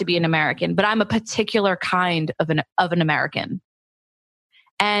proud to be an American, but I'm a particular kind of an American.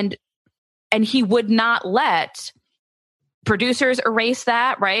 And he would not let producers erase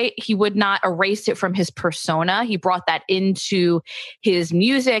that, right? He would not erase it from his persona. He brought that into his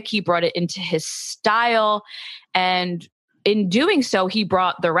music. He brought it into his style. And in doing so, he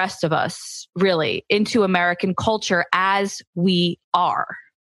brought the rest of us really into American culture as we are.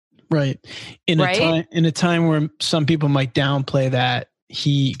 Right. In a time where some people might downplay that,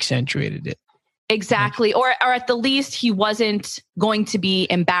 he accentuated it. Exactly. Or at the least, he wasn't going to be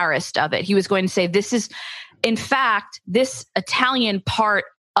embarrassed of it. He was going to say, this is, in fact, this Italian part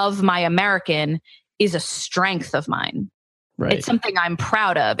of my American is a strength of mine. Right. It's something I'm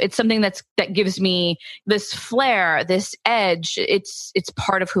proud of. It's something that gives me this flair, this edge. It's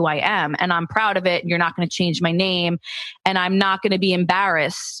part of who I am, and I'm proud of it. You're not going to change my name, and I'm not going to be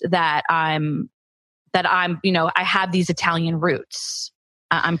embarrassed that I'm, I have these Italian roots.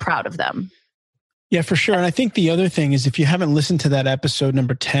 I'm proud of them. Yeah, for sure. And I think the other thing is, if you haven't listened to that episode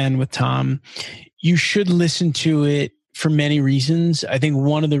number 10 with Tom, you should listen to it for many reasons. I think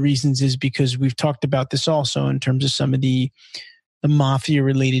one of the reasons is because we've talked about this also in terms of some of the mafia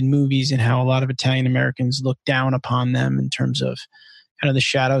related movies and how a lot of Italian Americans look down upon them in terms of kind of the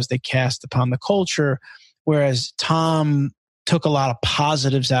shadows they cast upon the culture. Whereas Tom took a lot of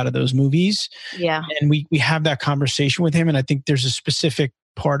positives out of those movies. Yeah. And we have that conversation with him. And I think there's a specific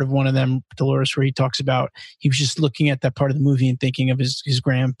part of one of them, Dolores, where he talks about, he was just looking at that part of the movie and thinking of his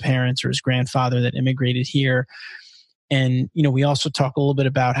grandparents or his grandfather that immigrated here. And, we also talk a little bit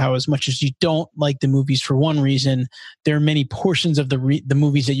about how, as much as you don't like the movies for one reason, there are many portions of the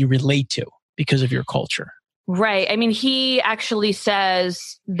movies that you relate to because of your culture. Right. I mean, he actually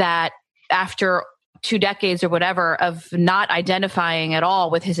says that after 2 decades or whatever of not identifying at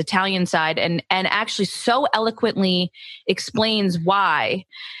all with his Italian side, and actually so eloquently explains why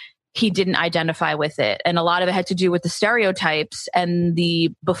he didn't identify with it. And a lot of it had to do with the stereotypes and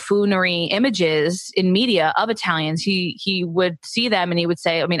the buffoonery images in media of Italians. He would see them and he would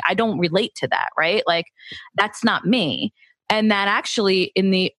say, I mean, I don't relate to that, right? Like, that's not me. And that actually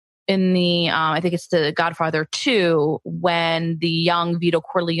in the I think it's the Godfather 2, when the young Vito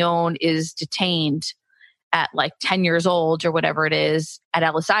Corleone is detained at like 10 years old or whatever it is at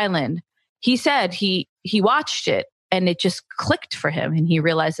Ellis Island, he said he watched it and it just clicked for him. And he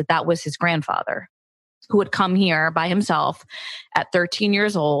realized that was his grandfather, who had come here by himself at 13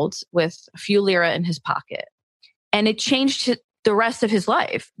 years old with a few lira in his pocket. And it changed the rest of his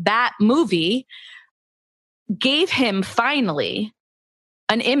life. That movie gave him finally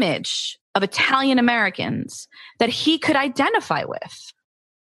an image of Italian Americans that he could identify with.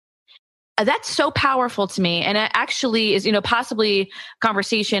 That's so powerful to me. And it actually is, possibly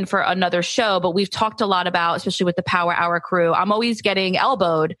conversation for another show, but we've talked a lot about, especially with the Power Hour crew, I'm always getting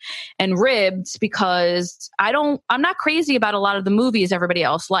elbowed and ribbed because I'm not crazy about a lot of the movies everybody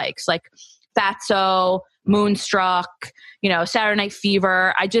else likes, like Fatso, Moonstruck, Saturday Night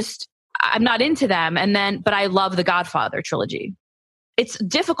Fever. I'm not into them. But I love the Godfather trilogy. It's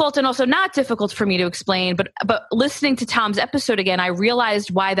difficult and also not difficult for me to explain, but listening to Tom's episode again, I realized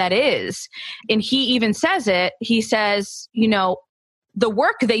why that is. And he even says it. He says, the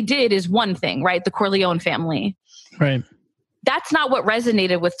work they did is one thing, right? The Corleone family. Right. That's not what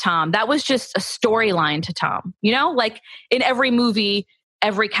resonated with Tom. That was just a storyline to Tom. Like in every movie,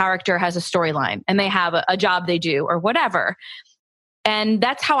 every character has a storyline and they have a job they do or whatever. And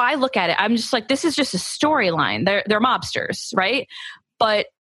that's how I look at it. I'm just like, this is just a storyline. They're mobsters, right? But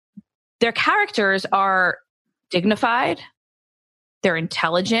their characters are dignified. They're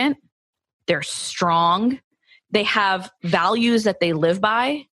intelligent. They're strong. They have values that they live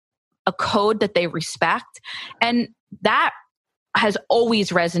by, a code that they respect. And that has always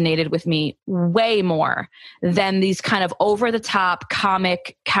resonated with me way more than these kind of over-the-top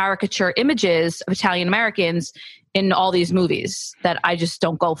comic caricature images of Italian Americans in all these movies that I just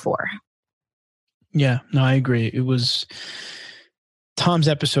don't go for. Yeah, no, I agree. Tom's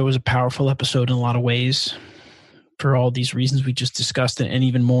episode was a powerful episode in a lot of ways for all these reasons we just discussed and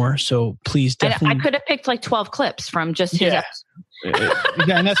even more. So please definitely. I could have picked like 12 clips from just his episode.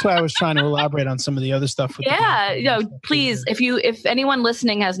 Yeah, and that's why I was trying to elaborate on some of the other stuff. Please, if anyone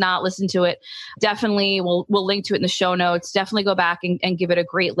listening has not listened to it, definitely we'll link to it in the show notes. Definitely go back and give it a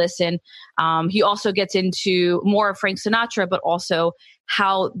great listen. He also gets into more of Frank Sinatra, but also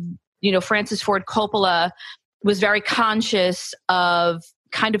how, Francis Ford Coppola was very conscious of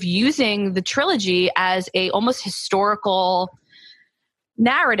kind of using the trilogy as a almost historical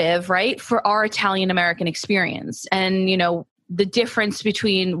narrative, right, for our Italian American experience. And, the difference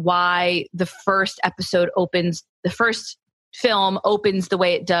between why the first episode opens, the first film opens the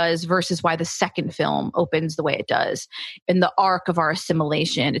way it does versus why the second film opens the way it does, and the arc of our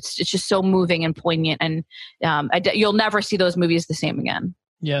assimilation. It's just so moving and poignant, and you'll never see those movies the same again.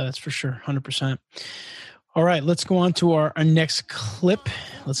 Yeah, that's for sure. 100%. All right, let's go on to our next clip.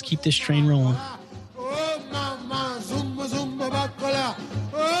 Let's keep this train rolling.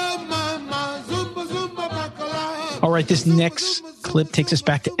 All right, this next clip takes us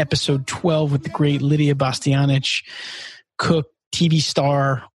back to episode 12 with the great Lydia Bastianich, cook, TV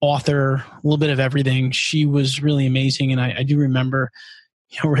star, author, a little bit of everything. She was really amazing. And I do remember,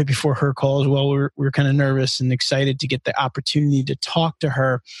 right before her call as well, we were kind of nervous and excited to get the opportunity to talk to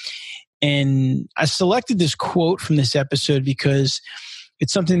her. And I selected this quote from this episode because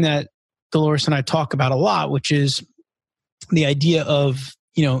it's something that Dolores and I talk about a lot, which is the idea of,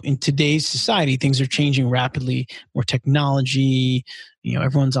 in today's society, things are changing rapidly, more technology,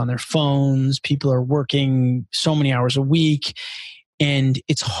 everyone's on their phones, people are working so many hours a week, and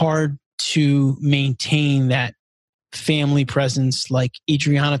it's hard to maintain that family presence like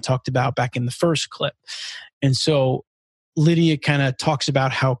Adriana talked about back in the first clip. And so Lydia kind of talks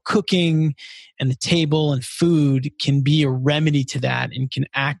about how cooking and the table and food can be a remedy to that and can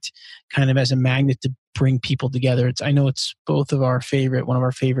act kind of as a magnet to bring people together. I know it's one of our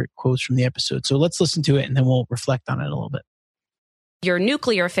favorite quotes from the episode. So let's listen to it and then we'll reflect on it a little bit. Your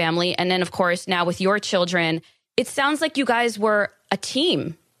nuclear family, and then of course now with your children, it sounds like you guys were a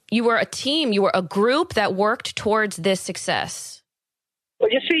team. You were a team. You were a group that worked towards this success.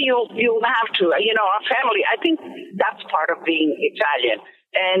 Well, you see, you have to, our family, I think that's part of being Italian.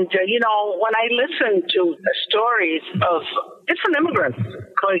 And, when I listen to the stories of different immigrants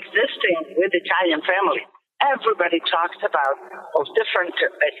coexisting with Italian family, everybody talks about, of different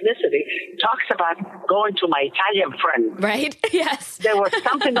ethnicity, talks about going to my Italian friend. Right? Yes. There was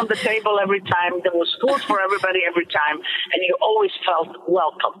something on the table every time. There was food for everybody every time. And you always felt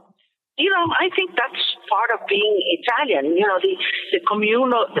welcome. I think that's part of being Italian, the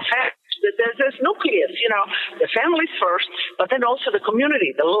communal, there's nucleus, the families first, but then also the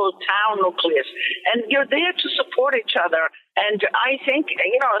community, the little town nucleus. And you're there to support each other. And I think,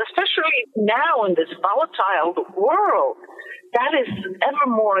 especially now in this volatile world, that is ever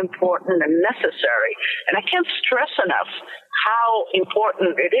more important and necessary. And I can't stress enough how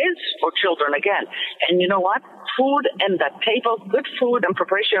important it is for children again. And you know what? Food and that table, good food and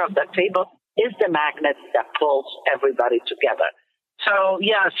preparation of that table is the magnet that pulls everybody together. So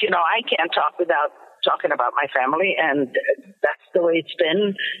yes, I can't talk without talking about my family, and that's the way it's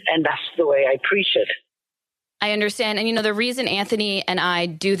been, and that's the way I preach it. I understand. And, the reason Anthony and I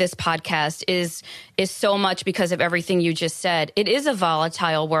do this podcast is so much because of everything you just said. It is a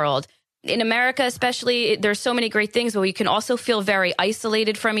volatile world. In America, especially, there's so many great things, but we can also feel very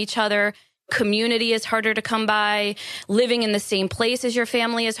isolated from each other. Community is harder to come by. Living in the same place as your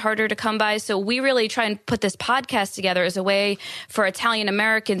family is harder to come by. So we really try and put this podcast together as a way for Italian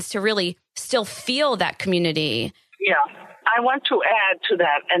Americans to really still feel that community. Yeah. I want to add to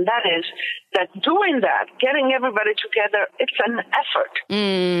that, and that is that doing that, getting everybody together, it's an effort.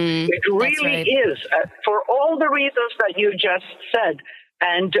 It really is, for all the reasons that you just said.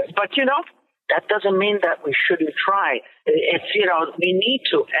 But that doesn't mean that we shouldn't try. It's, we need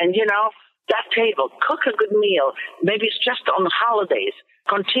to. And, that table, cook a good meal. Maybe it's just on the holidays.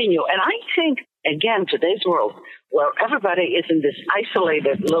 Continue. And I think, again, today's world, where everybody is in this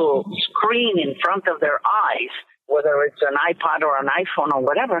isolated little screen in front of their eyes, whether it's an iPod or an iPhone or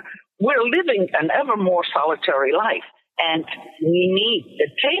whatever, we're living an ever more solitary life. And we need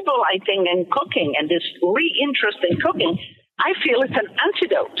the table, I think, and cooking, and this re-interest in cooking, I feel it's an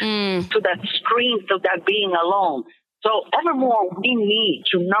antidote to that screen, to that being alone. So evermore we need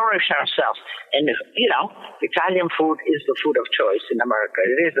to nourish ourselves. And, Italian food is the food of choice in America.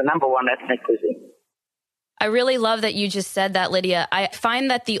 It is the number one ethnic cuisine. I really love that you just said that, Lydia. I find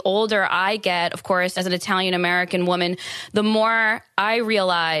that the older I get, of course, as an Italian American woman, the more I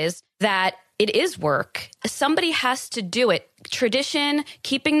realize that it is work. Somebody has to do it. Tradition,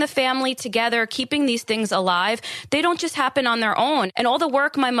 keeping the family together, keeping these things alive, they don't just happen on their own. And all the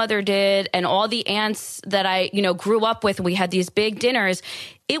work my mother did and all the aunts that I, grew up with, we had these big dinners.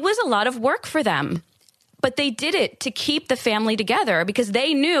 It was a lot of work for them. But they did it to keep the family together because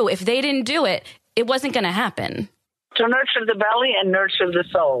they knew if they didn't do it, it wasn't going to happen. To nurture the belly and nurture the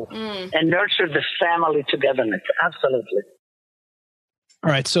soul and nurture the family togetherness. Absolutely.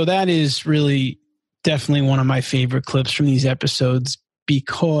 All right. So that is really definitely one of my favorite clips from these episodes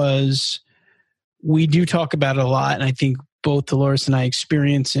because we do talk about it a lot. And I think both Dolores and I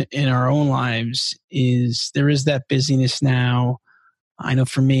experience it in our own lives is there is that busyness now. I know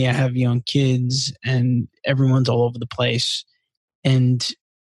for me, I have young kids and everyone's all over the place. And,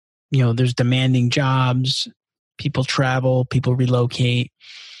 there's demanding jobs, people travel, people relocate.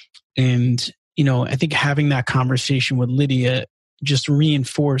 And, I think having that conversation with Lydia just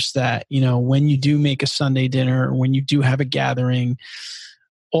reinforced that, when you do make a Sunday dinner, or when you do have a gathering,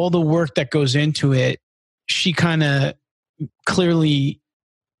 all the work that goes into it, she kind of clearly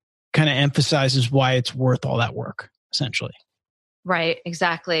emphasizes why it's worth all that work, essentially. Right,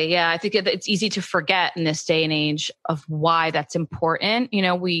 exactly. Yeah, I think it's easy to forget in this day and age of why that's important.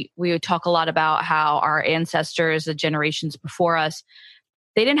 We would talk a lot about how our ancestors, the generations before us,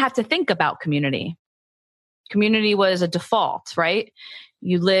 they didn't have to think about community. Community was a default, right?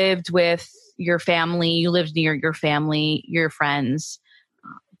 You lived with your family, you lived near your family, your friends.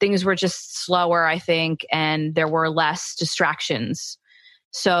 Things were just slower, I think, and there were less distractions.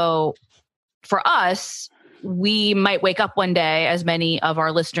 So for us, we might wake up one day, as many of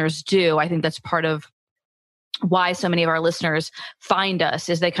our listeners do. I think that's part of why so many of our listeners find us,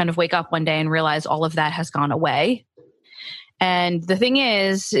 is they kind of wake up one day and realize all of that has gone away. And the thing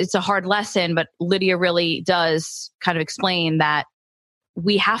is, it's a hard lesson, but Lydia really does kind of explain that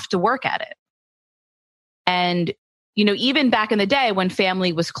we have to work at it. And, even back in the day when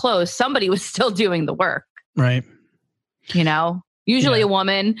family was close, somebody was still doing the work. Right. Usually a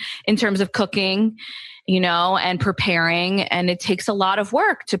woman in terms of cooking, and preparing. And it takes a lot of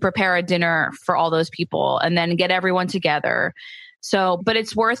work to prepare a dinner for all those people and then get everyone together. So, but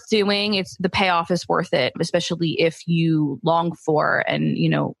it's worth doing. The payoff is worth it, especially if you long for, and,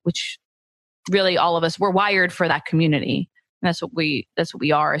 which really all of us, we're wired for that community. And that's what we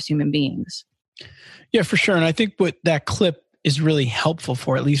are as human beings. Yeah, for sure. And I think what that clip is really helpful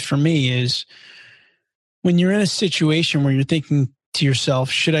for, at least for me, is when you're in a situation where you're thinking to yourself,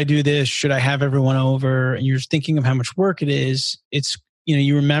 should I do this? Should I have everyone over? And you're thinking of how much work it is. It's,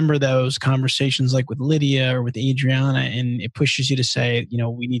 you remember those conversations like with Lydia or with Adriana, and it pushes you to say,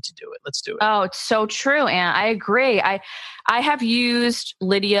 we need to do it. Let's do it. Oh, it's so true. And I agree. I have used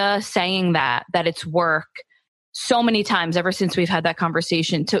Lydia saying that it's work so many times ever since we've had that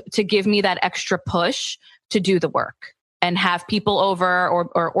conversation to give me that extra push to do the work and have people over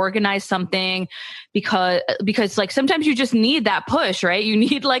or organize something because like sometimes you just need that push, right? You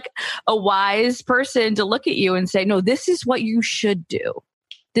need like a wise person to look at you and say, no, this is what you should do.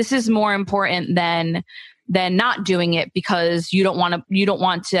 This is more important than not doing it because you don't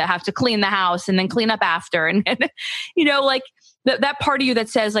want to have to clean the house and then clean up after. And like that part of you that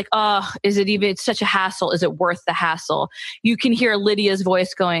says like, oh, is it even, it's such a hassle. Is it worth the hassle? You can hear Lydia's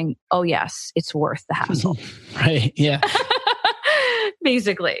voice going, oh yes, it's worth the hassle. Right. Yeah.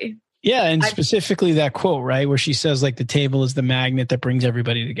 Basically. Yeah. And specifically that quote, right? Where she says like the table is the magnet that brings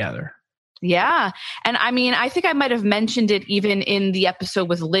everybody together. Yeah. And I mean, I think I might have mentioned it even in the episode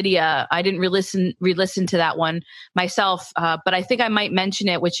with Lydia. I didn't re-listen to that one myself, but I think I might mention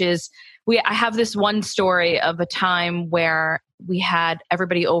it, which is I have this one story of a time where we had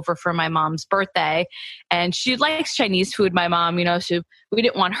everybody over for my mom's birthday, and she likes Chinese food, my mom, so we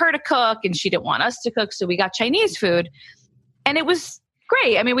didn't want her to cook and she didn't want us to cook. So we got Chinese food and it was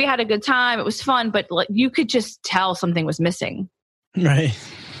great. I mean, we had a good time. It was fun, but like, you could just tell something was missing. Right.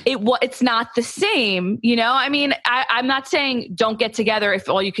 It's not the same, I mean, I'm not saying don't get together if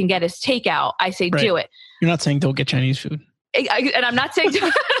all you can get is takeout. I say do it. You're not saying don't get Chinese food. And I'm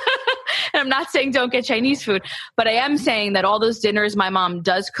not saying don't get Chinese food, but I am saying that all those dinners my mom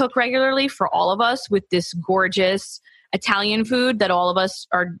does cook regularly for all of us with this gorgeous Italian food that all of us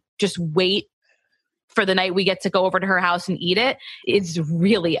are just wait for the night we get to go over to her house and eat it. It's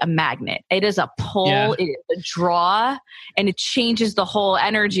really a magnet. It is a pull, yeah. It is a draw, and it changes the whole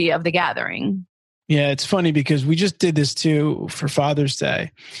energy of the gathering. Yeah, it's funny because we just did this too for Father's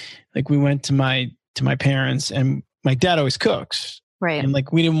Day. Like we went to my parents, and my dad always cooks. Right. And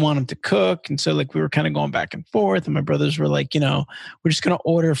like we didn't want him to cook. And so like we were kind of going back and forth. And my brothers were like, we're just going to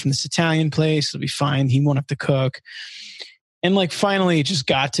order from this Italian place. It'll be fine. He won't have to cook. And like finally it just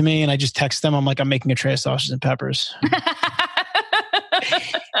got to me, and I just texted them. I'm like, I'm making a tray of sausages and peppers.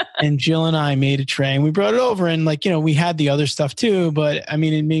 And Jill and I made a tray and we brought it over, and like, we had the other stuff too, but I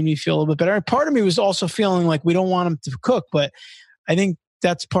mean, it made me feel a little bit better. Part of me was also feeling like we don't want him to cook, but I think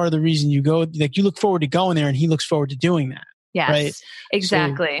that's part of the reason you go, like you look forward to going there and he looks forward to doing that. Yes, right?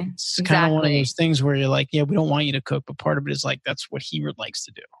 Exactly. So it's kind of one of those things where you're like, yeah, we don't want you to cook, but part of it is like, that's what he likes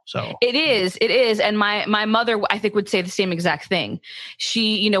to do. So it is. And my mother, I think, would say the same exact thing.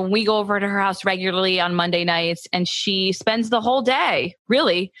 She, we go over to her house regularly on Monday nights, and she spends the whole day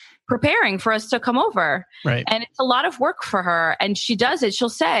really preparing for us to come over. Right. And it's a lot of work for her. And she does it. She'll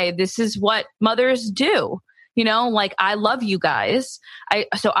say, this is what mothers do. like I love you guys.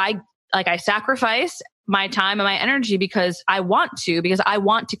 I sacrifice my time and my energy because I want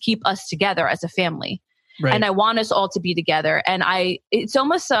to keep us together as a family. Right. And I want us all to be together. And it's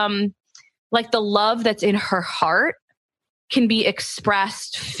almost like the love that's in her heart can be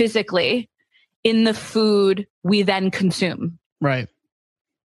expressed physically in the food we then consume. Right.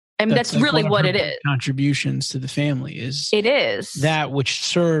 And that's like really what it is. Contributions to the family is that which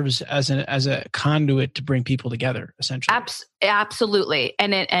serves as a conduit to bring people together, essentially. Absolutely.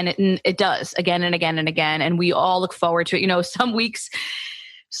 And it does again and again and again. And we all look forward to it. Some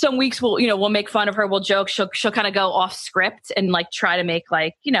weeks we'll make fun of her. We'll joke. She'll kind of go off script and like try to make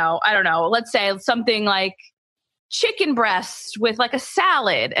like, I don't know, let's say something like chicken breast with like a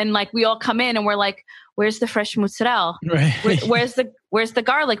salad. And like, we all come in and we're like, where's the fresh mozzarella? Right. Where's the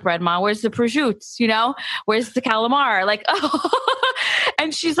garlic bread, Ma? Where's the prosciutto? Where's the calamari? Like, oh.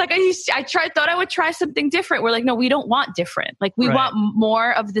 And she's like, thought I would try something different. We're like, no, we don't want different. Like we want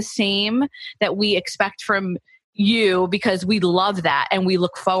more of the same that we expect from you because we love that and we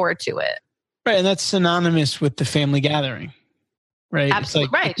look forward to it. Right. And that's synonymous with the family gathering. Right.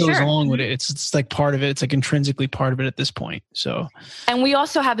 Absolutely. It goes along with it. It's like part of it. It's like intrinsically part of it at this point. So, and we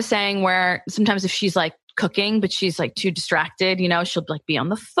also have a saying where sometimes if she's like cooking, but she's like too distracted, she'll like be on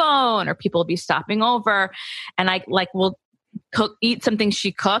the phone or people will be stopping over and I like will eat something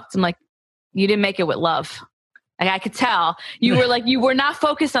she cooked. I'm like, you didn't make it with love. Like I could tell you were not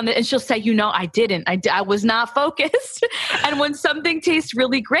focused on it. And she'll say, I didn't. I was not focused. And when something tastes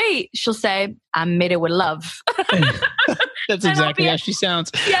really great, she'll say, I made it with love. That's exactly how she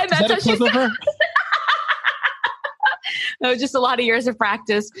sounds. Yeah, that's how she sounds. No, just a lot of years of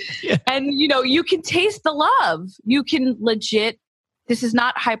practice. Yeah. And, you can taste the love. You can legit, this is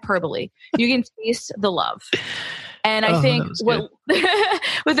not hyperbole. You can taste the love. And I think what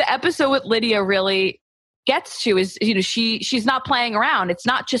the episode with Lydia really gets to is, she's not playing around. It's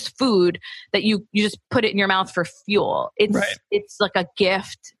not just food that you just put it in your mouth for fuel. It's like a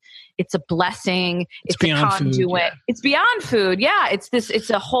gift. It's a blessing. It's a conduit. Food, yeah. It's beyond food. Yeah. It's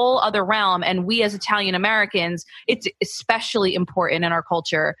a whole other realm. And we as Italian Americans, it's especially important in our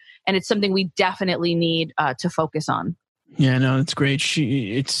culture. And it's something we definitely need to focus on. Yeah, no, it's great.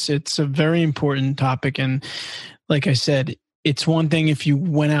 It's a very important topic. And like I said, it's one thing if you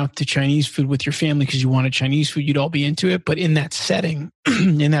went out to Chinese food with your family because you wanted Chinese food, you'd all be into it. But in that setting,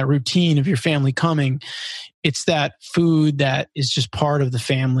 in that routine of your family coming, it's that food that is just part of the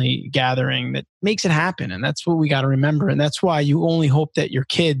family gathering that makes it happen. And that's what we got to remember. And that's why you only hope that your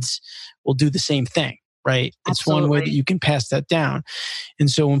kids will do the same thing, right? It's Absolutely. One way that you can pass that down.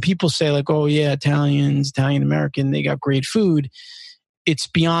 And so when people say like, oh yeah, Italian American, they got great food. It's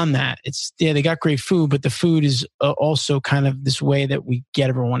beyond that. They got great food, but the food is also kind of this way that we get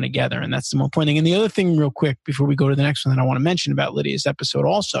everyone together. And that's the more important thing. And the other thing real quick, before we go to the next one that I want to mention about Lydia's episode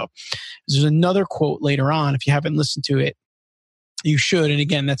also, is there's another quote later on. If you haven't listened to it, you should. And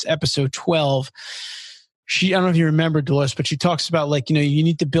again, that's episode 12. I don't know if you remember, Dolores, but she talks about like, you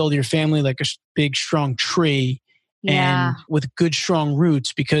need to build your family like a big, strong tree and with good, strong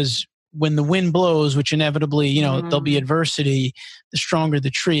roots, because when the wind blows, which inevitably, there'll be adversity, the stronger the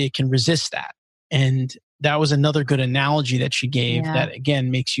tree, it can resist that. And that was another good analogy that she gave that,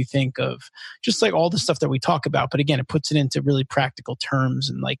 again, makes you think of just like all the stuff that we talk about. But again, it puts it into really practical terms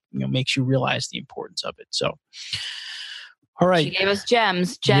and like, makes you realize the importance of it. So, all right. She gave us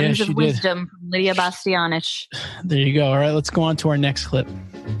gems of wisdom from Lydia Bastianich. There you go. All right, let's go on to our next clip.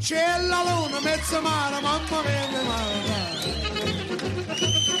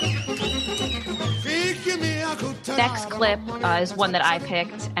 Next clip is one that I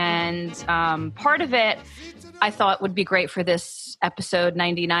picked, and part of it I thought would be great for this episode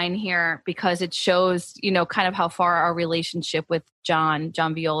 99 here because it shows, kind of how far our relationship with John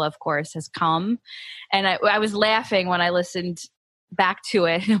Viola, of course, has come. And I was laughing when I listened back to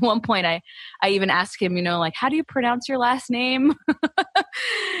it. At one point, I even asked him, like, how do you pronounce your last name?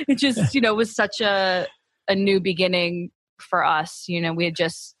 It just, was such a new beginning for us. We had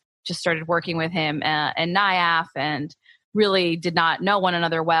just started working with him and IAP and really did not know one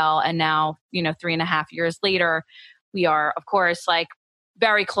another well. And now, 3.5 years later, we are, of course, like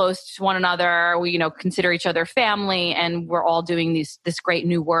very close to one another. We, consider each other family, and we're all doing this great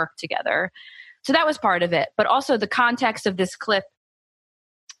new work together. So that was part of it. But also the context of this clip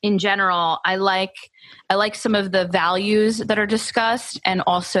in general, I like some of the values that are discussed, and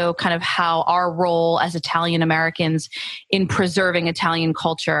also kind of how our role as Italian Americans in preserving Italian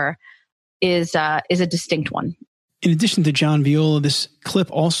culture is a distinct one. In addition to John Viola, this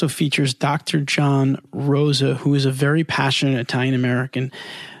clip also features Dr. John Rosa, who is a very passionate Italian American,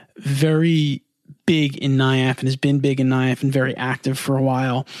 very big in NIAF and has been big in NIAF and very active for a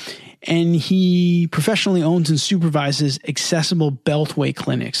while. And he professionally owns and supervises Accessible Beltway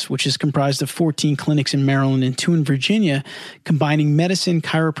Clinics, which is comprised of 14 clinics in Maryland and 2 in Virginia, combining medicine,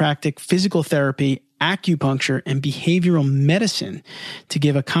 chiropractic, physical therapy, acupuncture, and behavioral medicine to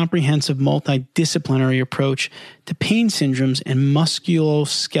give a comprehensive multidisciplinary approach to pain syndromes and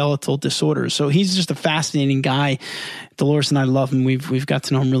musculoskeletal disorders. So he's just a fascinating guy. Dolores and I love him. We've got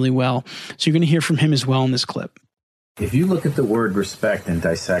to know him really well. So you're going to hear from him as well in this clip. If you look at the word respect and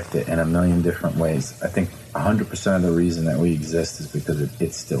dissect it in a million different ways, I think 100% of the reason that we exist is because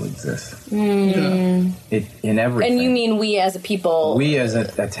it still exists. In everything. And you mean we as a people? We as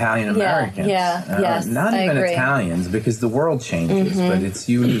Italian Americans. Yes. Not even Italians, because the world changes, but it's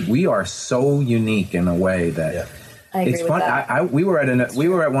unique. We are so unique in a way that I agree it's with fun. that. We were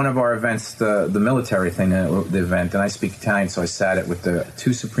at one of our events, the military thing, the event, and I speak Italian, so I sat it with the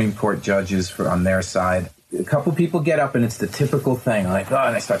 2 Supreme Court judges on their side. A couple people get up and it's the typical thing, like,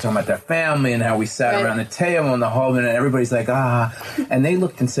 and they start talking about their family and how we sat around the table and the whole, and everybody's like, and they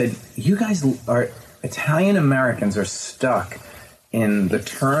looked and said, you guys are Italian Americans are stuck in the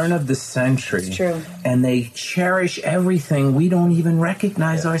turn of the century. It's true. And they cherish everything. We don't even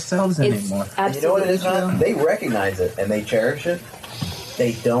recognize ourselves anymore. Absolutely. You know what it is, man? They recognize it and they cherish it.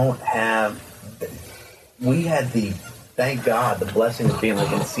 They don't have. We had thank God, the blessing of being like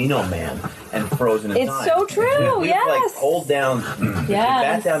Encino Man and frozen in time. It's so true, we yes. like hold down,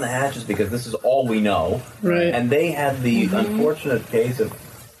 bat down the hatches because this is all we know. Right. And they had the unfortunate case of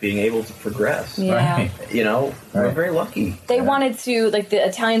being able to progress. Yeah. Right. You know, we're very lucky. They wanted to, like the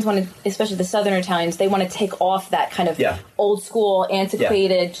Italians wanted, especially the Southern Italians, they want to take off that kind of old school,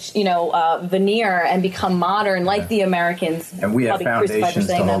 antiquated, veneer and become modern like the Americans. And we have foundations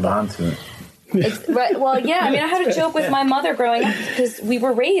to hold on to it. Right. Well, yeah. I mean, I had a joke with my mother growing up because we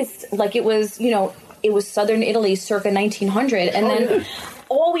were raised like it was, it was Southern Italy circa 1900. And then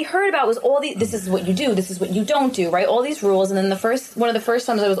all we heard about was this is what you do, this is what you don't do, right? All these rules. And then one of the first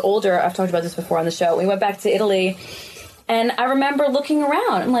times I was older, I've talked about this before on the show, we went back to Italy and I remember looking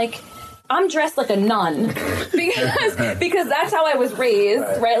around and like, I'm dressed like a nun because that's how I was raised,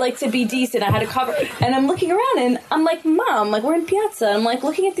 right? Like to be decent, I had to cover. And I'm looking around and I'm like, Mom, like we're in Piazza. I'm like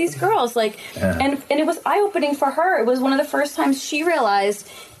looking at these girls, like, and it was eye opening for her. It was one of the first times she realized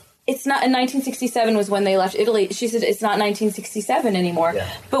it's not. In 1967 was when they left Italy. She said it's not 1967 anymore. Yeah.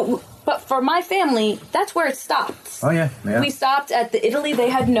 But for my family, that's where it stopped. Oh yeah. We stopped at the Italy they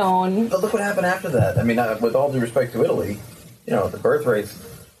had known. But look what happened after that. I mean, with all due respect to Italy, the birth rates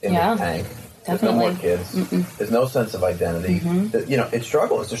in the tank. There's no more kids. There's no sense of identity. It's a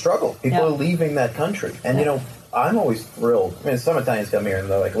struggle. It's a struggle. People are leaving that country. And, I'm always thrilled. I mean, some Italians come here and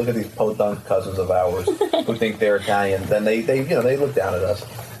they're like, look at these podunk cousins of ours who think they're Italians. And they look down at us.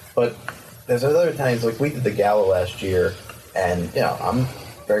 But there's other Italians, like we did the gala last year. And, I'm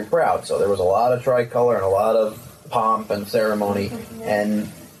very proud. So there was a lot of tricolor and a lot of pomp and ceremony. And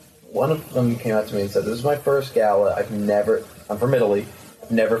one of them came out to me and said, this is my first gala. I'm from Italy.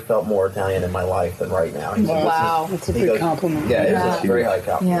 Never felt more Italian in my life than right now. Wow. That's a big compliment. Yeah, it's a very high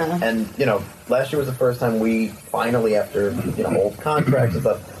compliment. Yeah. And, last year was the first time we finally, after, old contracts and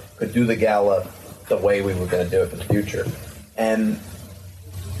stuff, could do the gala the way we were going to do it for the future. And,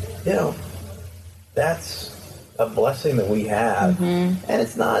 that's a blessing that we have. And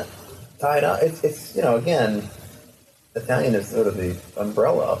it's not tied up. It's again, Italian is sort of the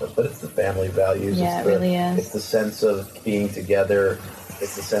umbrella of it, but it's the family values. Yeah, it really is. It's the sense of being together.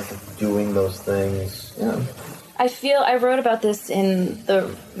 It's the sense of doing those things. I wrote about this in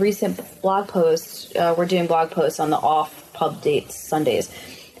the recent blog post. We're doing blog posts on the off pub dates Sundays.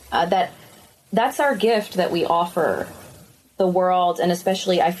 That's our gift that we offer the world, and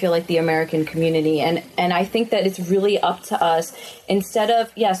especially I feel like the American community. And I think that it's really up to us, instead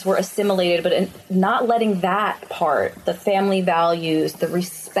of, yes, we're assimilated, but not letting that part, the family values, the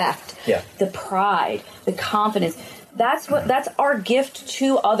respect, the pride, the confidence, that's our gift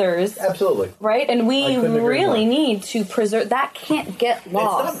to others. Absolutely. Right? And we really need to preserve that. Can't get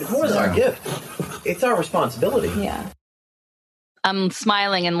lost. It's more than our gift. It's our responsibility. Yeah. I'm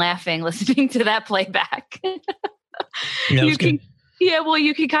smiling and laughing listening to that playback. You can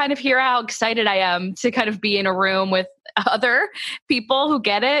kind of hear how excited I am to kind of be in a room with other people who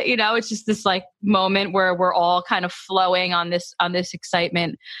get it. It's just this like moment where we're all kind of flowing on this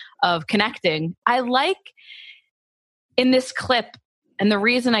excitement of connecting. I like in this clip, and the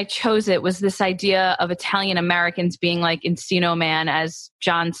reason I chose it was this idea of Italian Americans being like Encino Man, as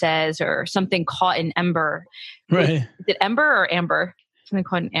John says, or something caught in ember. Right. Is it ember or amber? Something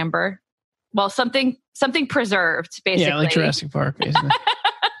caught in amber. Well, something preserved, basically. Yeah, like Jurassic Park, basically.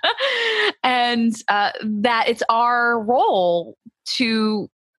 and that it's our role to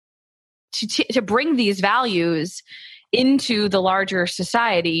bring these values into the larger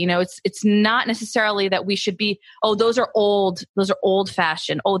society. You know, it's not necessarily that we should be, oh, those are old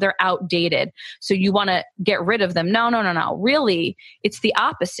fashioned. Oh, they're outdated. So you want to get rid of them. No. Really, it's the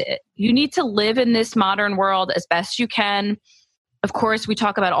opposite. You need to live in this modern world as best you can. Of course, we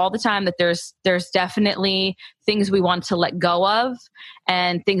talk about all the time that there's definitely things we want to let go of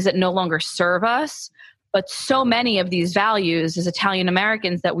and things that no longer serve us. But so many of these values as Italian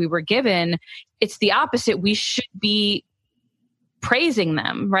Americans that we were given, it's the opposite. We should be praising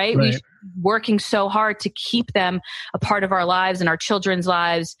them, right? We should be working so hard to keep them a part of our lives and our children's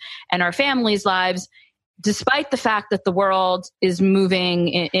lives and our families' lives, despite the fact that the world is moving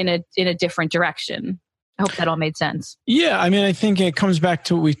in a different direction. I hope that all made sense. Yeah. I mean, I think it comes back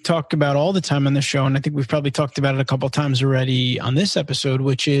to what we talk about all the time on the show. And I think we've probably talked about it a couple of times already on this episode,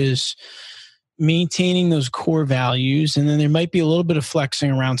 which is maintaining those core values. And then there might be a little bit of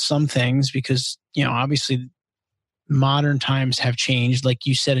flexing around some things because, you know, obviously modern times have changed, like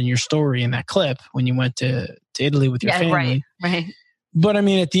you said in your story in that clip when you went to Italy with your family. Right. But I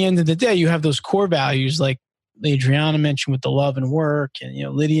mean, at the end of the day, you have those core values like Adriana mentioned with the love and work, and, you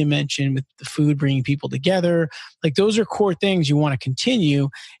know, Lydia mentioned with the food bringing people together. Like those are core things you want to continue.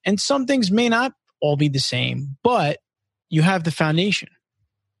 And some things may not all be the same, but you have the foundation.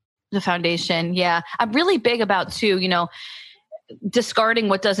 The foundation. Yeah. I'm really big about too, you know, discarding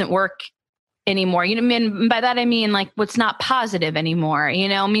what doesn't work anymore. You know, I mean, by that, I mean like what's not positive anymore. You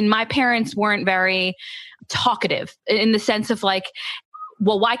know, I mean, my parents weren't very talkative in the sense of like,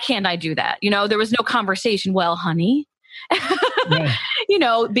 well, why can't I do that? You know, there was no conversation. Well, honey, Right. you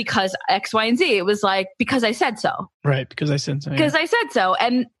know, because X, Y, and Z. It was like, because I said so. Right. Because I said so. Because I said so.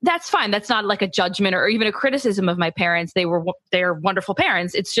 And that's fine. That's not like a judgment or even a criticism of my parents. They're wonderful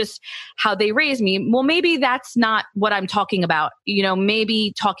parents. It's just how they raised me. Well, maybe that's not what I'm talking about. You know,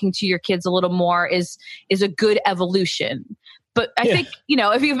 maybe talking to your kids a little more is a good evolution. But I think, you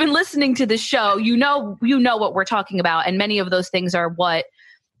know, if you've been listening to this show, you know what we're talking about. And many of those things are what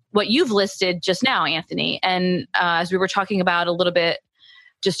you've listed just now, Anthony. And as we were talking about a little bit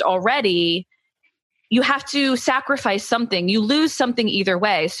just already, you have to sacrifice something. You lose something either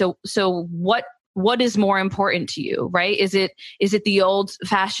way. So what is more important to you, right? Is it the old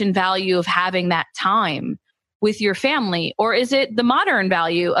fashioned value of having that time with your family, or is it the modern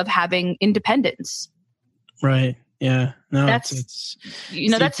value of having independence? Right. Yeah. No, that's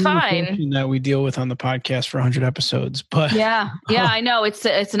that's fine. That we deal with on the podcast for 100 episodes, but yeah, I know it's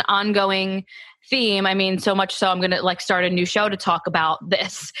an ongoing theme. I mean, so much so I'm going to start a new show to talk about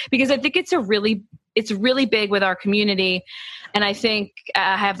this because I think it's really big with our community. And I think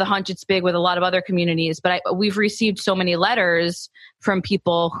I have the hunch it's big with a lot of other communities, but we've received so many letters from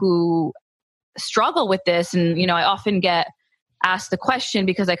people who struggle with this. And, you know, I often get asked the question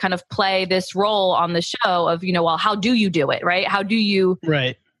because I kind of play this role on the show of, you know, well, how do you do it? Right.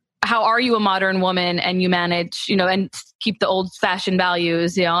 How are you a modern woman and you manage, you know, and keep the old fashioned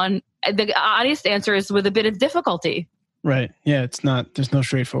values, you know, and the honest answer is with a bit of difficulty. Right. Yeah. There's no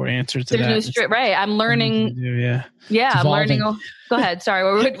straightforward answer to that. Right. I'm learning. I'm learning. Go ahead. Sorry.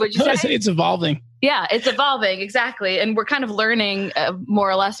 What would you say? It's evolving. Yeah, it's evolving. Exactly. And we're kind of learning more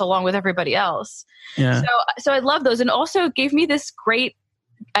or less along with everybody else. Yeah. So I love those. And also gave me this great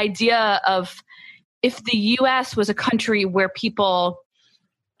idea of if the US was a country where people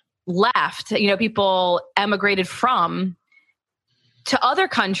left, you know, people emigrated from to other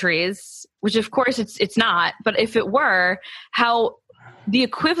countries, which of course it's not, but if it were, how the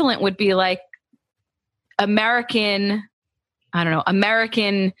equivalent would be like American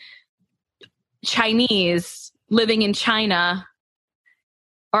Chinese living in China,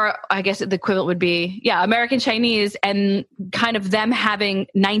 or I guess the equivalent would be, American Chinese, and kind of them having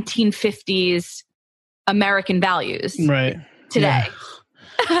 1950s American values right today.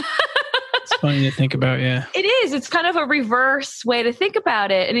 Yeah. It's funny to think about. Yeah, it is. It's kind of a reverse way to think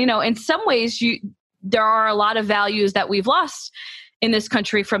about it. And, you know, in some ways there are a lot of values that we've lost in this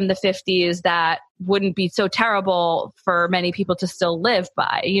country from the 50s that wouldn't be so terrible for many people to still live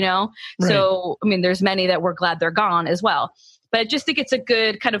by, you know? Right. So, I mean, there's many that we're glad they're gone as well. But I just think it's a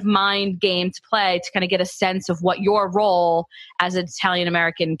good kind of mind game to play to kind of get a sense of what your role as an Italian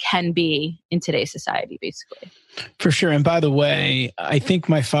American can be in today's society, basically. For sure. And by the way, I think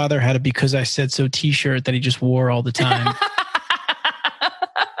my father had a "Because I Said So" t-shirt that he just wore all the time.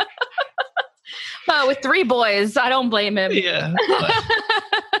 With 3 boys, I don't blame him. Yeah.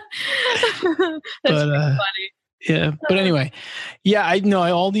 That's funny. Yeah. But anyway, yeah, I know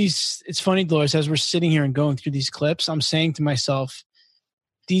all these, it's funny, Dolores, as we're sitting here and going through these clips, I'm saying to myself,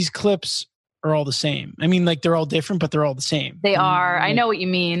 these clips are all the same. I mean, like they're all different, but they're all the same. They are. I know what you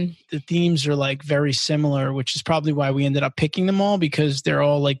mean. The themes are like very similar, which is probably why we ended up picking them all, because they're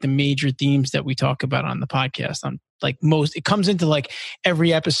all like the major themes that we talk about on the podcast. On like it comes into like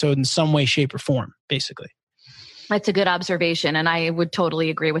every episode in some way, shape, or form, basically. That's a good observation. And I would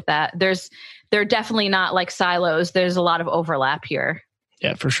totally agree with that. They're definitely not like silos. There's a lot of overlap here.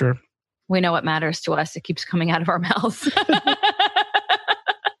 Yeah, for sure. We know what matters to us. It keeps coming out of our mouths.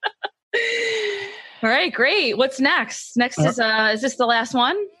 All right, great. What's next? Next is this the last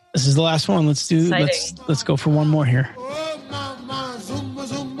one? This is the last one. Let's go for one more here.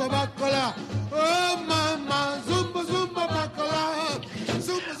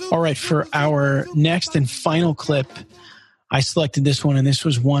 All right, for our next and final clip, I selected this one, and this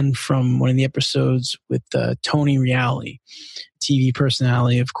was one from one of the episodes with Tony Reali, TV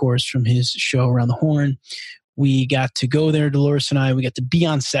personality, of course, from his show Around the Horn. We got to go there, Dolores and I. We got to be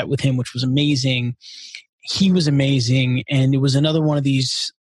on set with him, which was amazing. He was amazing. And it was another one of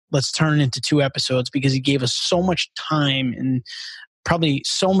these, let's turn it into 2 episodes, because he gave us so much time and probably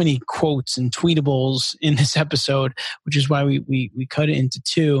so many quotes and tweetables in this episode, which is why we cut it into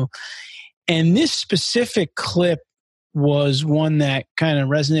 2. And this specific clip was one that kind of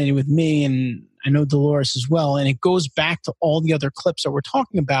resonated with me, and I know Dolores as well. And it goes back to all the other clips that we're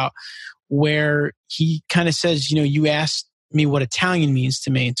talking about, where he kind of says, you asked me what Italian means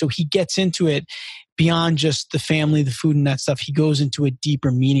to me. And so he gets into it beyond just the family, the food, and that stuff. He goes into a deeper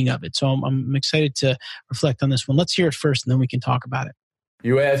meaning of it. So I'm excited to reflect on this one. Let's hear it first, and then we can talk about it.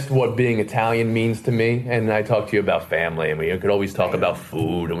 You asked what being Italian means to me, and I talked to you about family, and we could always talk about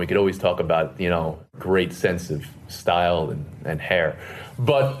food, and we could always talk about, great sense of style and hair.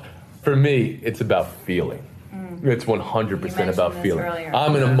 But for me, it's about feeling. It's 100% about feeling.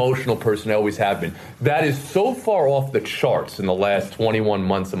 I'm an emotional person. I always have been. That is so far off the charts in the last 21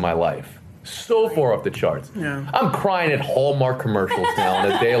 months of my life. So far off the charts. Yeah. I'm crying at Hallmark commercials now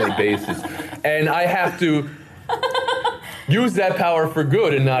on a daily basis. And I have to use that power for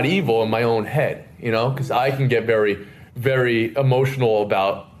good and not evil in my own head, because I can get very, very emotional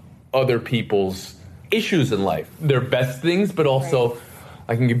about other people's issues in life. Their best things, but also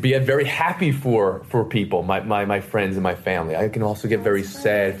I can be very happy for people, my friends and my family. I can also get very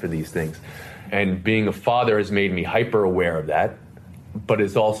sad for these things. And being a father has made me hyper aware of that, but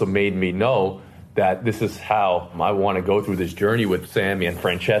it's also made me know that this is how I want to go through this journey with Sammy and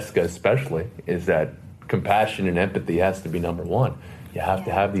Francesca especially, is that compassion and empathy has to be number one. You have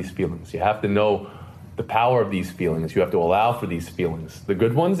to have these feelings. You have to know the power of these feelings. You have to allow for these feelings, the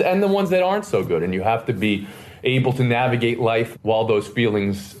good ones and the ones that aren't so good. And you have to be able to navigate life while those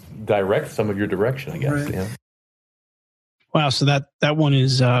feelings direct some of your direction, I guess. Right. Yeah. Wow. So that one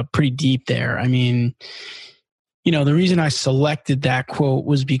is pretty deep there. I mean, the reason I selected that quote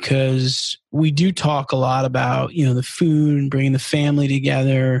was because we do talk a lot about, the food and bringing the family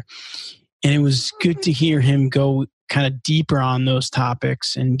together. And it was good to hear him go kind of deeper on those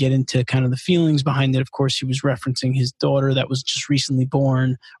topics and get into kind of the feelings behind it. Of course, he was referencing his daughter that was just recently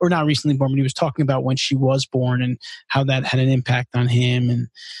born, or not recently born, but he was talking about when she was born and how that had an impact on him. And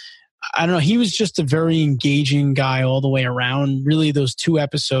I don't know, he was just a very engaging guy all the way around. Really, those 2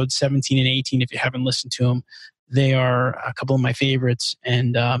 episodes, 17 and 18, if you haven't listened to them, they are a couple of my favorites.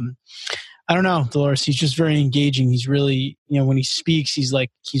 And I don't know, Dolores, he's just very engaging. He's really, when he speaks,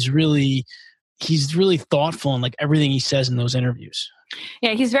 he's really thoughtful in like everything he says in those interviews.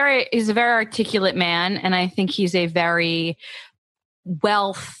 Yeah, he's a very articulate man, and I think he's a very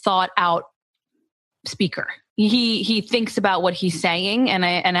well thought out speaker. He thinks about what he's saying, and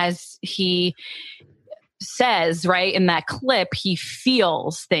as he says right in that clip, he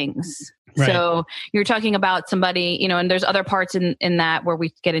feels things. Right. So you're talking about somebody, and there's other parts in that where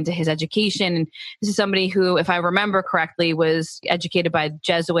we get into his education. And this is somebody who, if I remember correctly, was educated by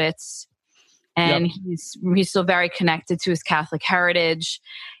Jesuits. And yep. he's still very connected to his Catholic heritage.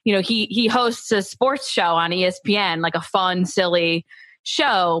 He hosts a sports show on ESPN, like a fun, silly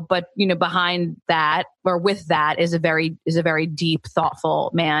show. But behind that or with that is a very deep,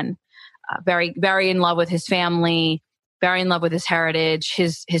 thoughtful man. Very, very in love with his family, very in love with his heritage,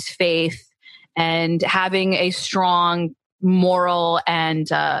 his faith, and having a strong moral and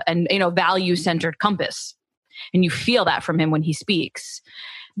value-centered compass. And you feel that from him when he speaks.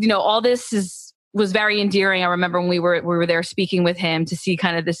 All this was very endearing. I remember when we were there speaking with him to see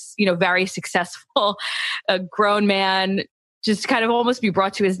kind of this, very successful grown man just kind of almost be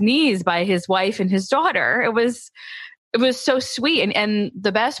brought to his knees by his wife and his daughter. It was so sweet. And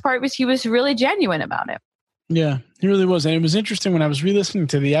the best part was he was really genuine about it. Yeah, he really was. And it was interesting when I was re-listening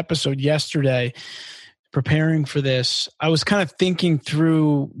to the episode yesterday, preparing for this, I was kind of thinking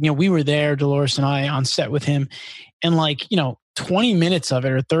through, we were there, Dolores and I, on set with him, and 20 minutes of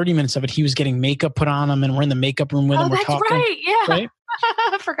it or 30 minutes of it, he was getting makeup put on him, and we're in the makeup room with him. We're talking. Right. Yeah. Right?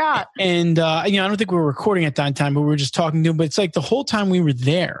 I forgot. And, I don't think we were recording at that time, but we were just talking to him. But it's like the whole time we were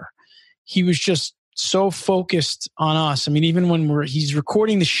there, he was just so focused on us. I mean, even when he's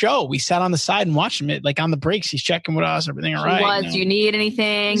recording the show, we sat on the side and watched him. On the breaks, he's checking with us, everything all right. Do you need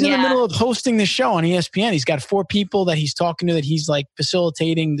anything? He's in the middle of hosting the show on ESPN. He's got 4 people that he's talking to, that he's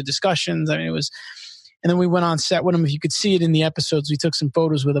facilitating the discussions. I mean, it was, and then we went on set with him. If you could see it in the episodes, we took some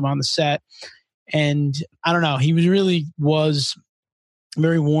photos with him on the set. And I don't know, he was a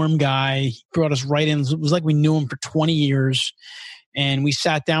very warm guy. He brought us right in. It was like we knew him for 20 years. And we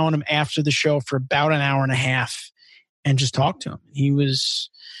sat down with him after the show for about an hour and a half and just talked to him. He was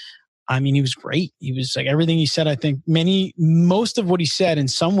great. He was everything he said. I think most of what he said in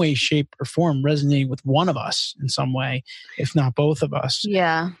some way, shape, or form resonated with one of us in some way, if not both of us.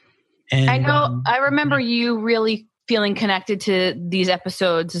 Yeah. And I know, I remember you really feeling connected to these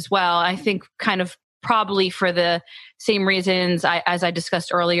episodes as well. I think kind of probably for the same reasons as I discussed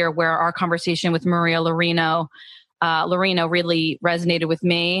earlier, where our conversation with Maria Lorino really resonated with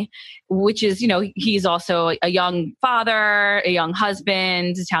me, which is, he's also a young father, a young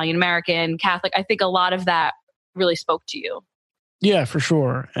husband, Italian-American, Catholic. I think a lot of that really spoke to you. Yeah, for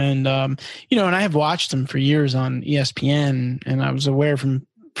sure. And, and I have watched him for years on ESPN, and I was aware from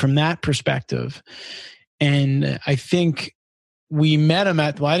that perspective. And I think we met him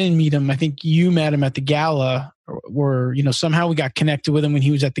I didn't meet him. I think you met him at the gala, where, somehow we got connected with him when he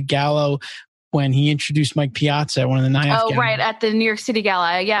was at the gala, when he introduced Mike Piazza at one of the NIAF galas. Right, at the New York City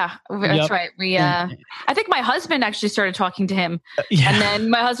gala. Yeah, that's right. I think my husband actually started talking to him. And then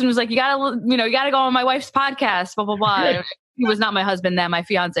my husband was like, you gotta go on my wife's podcast, blah, blah, blah. He was not my husband then, my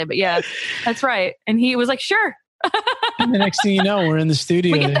fiance, but yeah, that's right. And he was like, sure. And the next thing you know, we're in the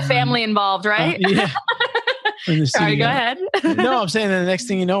studio. We get the family involved, right? Yeah. Sorry, go ahead. No, I'm saying that the next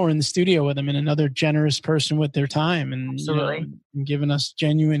thing you know, we're in the studio with them, and another generous person with their time and, and giving us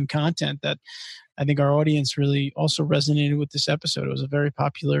genuine content that I think our audience really also resonated with this episode. It was a very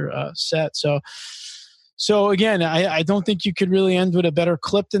popular set. So again, I don't think you could really end with a better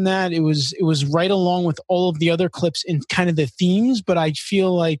clip than that. It was right along with all of the other clips in kind of the themes, but I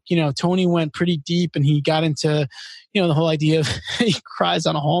feel like, Tony went pretty deep, and he got into, the whole idea of he cries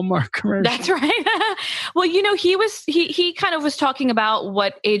on a Hallmark commercial. That's right. Well, he kind of was talking about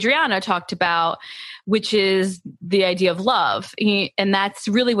what Adriana talked about, which is the idea of love. And that's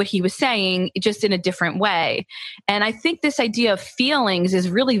really what he was saying, just in a different way. And I think this idea of feelings is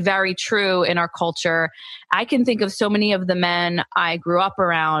really very true in our culture. I can think of so many of the men I grew up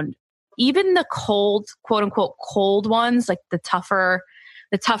around, even the cold, quote unquote, cold ones, like the tougher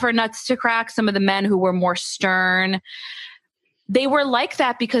nuts to crack, some of the men who were more stern, they were like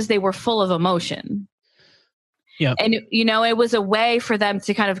that because they were full of emotion. Yeah. And, it was a way for them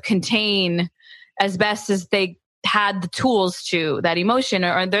to kind of contain as best as they had the tools to that emotion.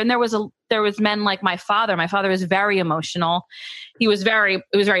 Or then there was men like my father. My father was very emotional. It was very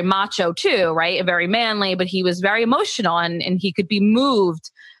macho too, right? Very manly, but he was very emotional, and he could be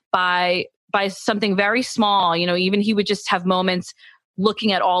moved by something very small. Even he would just have moments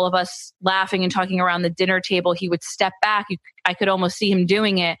looking at all of us laughing and talking around the dinner table. He would step back. I could almost see him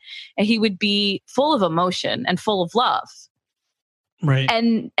doing it, and he would be full of emotion and full of love. Right.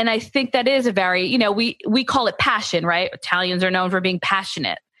 And I think that is a very, we call it passion, right? Italians are known for being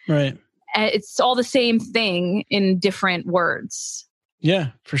passionate. Right. And it's all the same thing in different words. Yeah,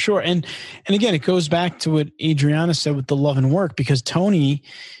 for sure. And again, it goes back to what Adriana said with the love and work, because Tony,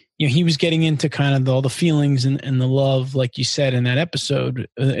 he was getting into kind of all the feelings and the love, like you said in that episode,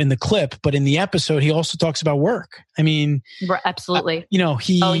 in the clip. But in the episode, he also talks about work. I mean, absolutely.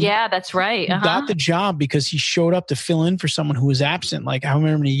 Oh yeah, that's right. He got the job because he showed up to fill in for someone who was absent. Like, I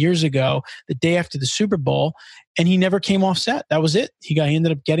remember many years ago, the day after the Super Bowl, and he never came off set. That was it. He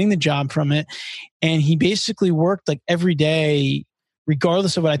ended up getting the job from it, and he basically worked like every day,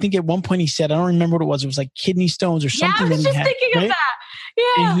 regardless of what. I think at one point he said, I don't remember what it was. It was like kidney stones or something. Yeah, I was just thinking of that.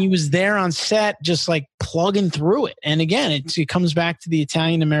 Yeah. And he was there on set, just like plugging through it. And again, it comes back to the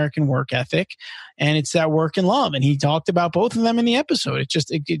Italian-American work ethic, and it's that work and love. And he talked about both of them in the episode.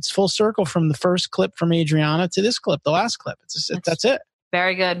 It's full circle from the first clip from Adriana to this clip, the last clip. That's it.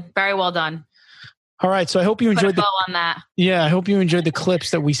 Very good. Very well done. All right. So I hope you enjoyed on that. Yeah. I hope you enjoyed the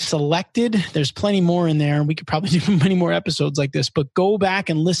clips that we selected. There's plenty more in there, and we could probably do many more episodes like this, but go back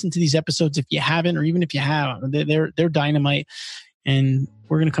and listen to these episodes if you haven't, or even if you have. They're dynamite. And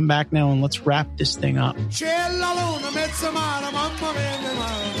we're going to come back now, and let's wrap this thing up.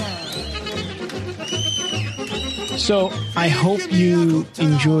 So I hope you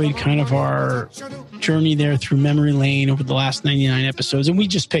enjoyed kind of our journey there through memory lane over the last 99 episodes. And we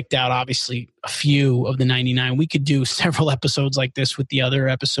just picked out, obviously, a few of the 99. We could do several episodes like this with the other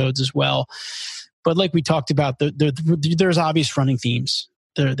episodes as well. But like we talked about, there's obvious running themes.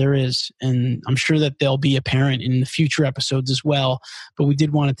 There is. And I'm sure that they'll be apparent in the future episodes as well. But we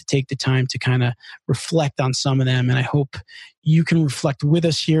did want to take the time to kind of reflect on some of them. And I hope you can reflect with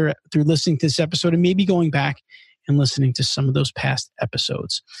us here through listening to this episode and maybe going back and listening to some of those past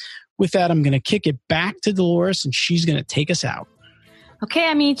episodes. With that, I'm going to kick it back to Dolores, and she's going to take us out.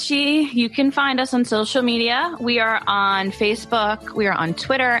 Okay, Amici, you can find us on social media. We are on Facebook, we are on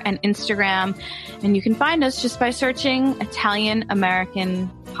Twitter and Instagram, and you can find us just by searching Italian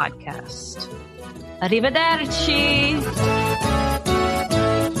American Podcast. Arrivederci!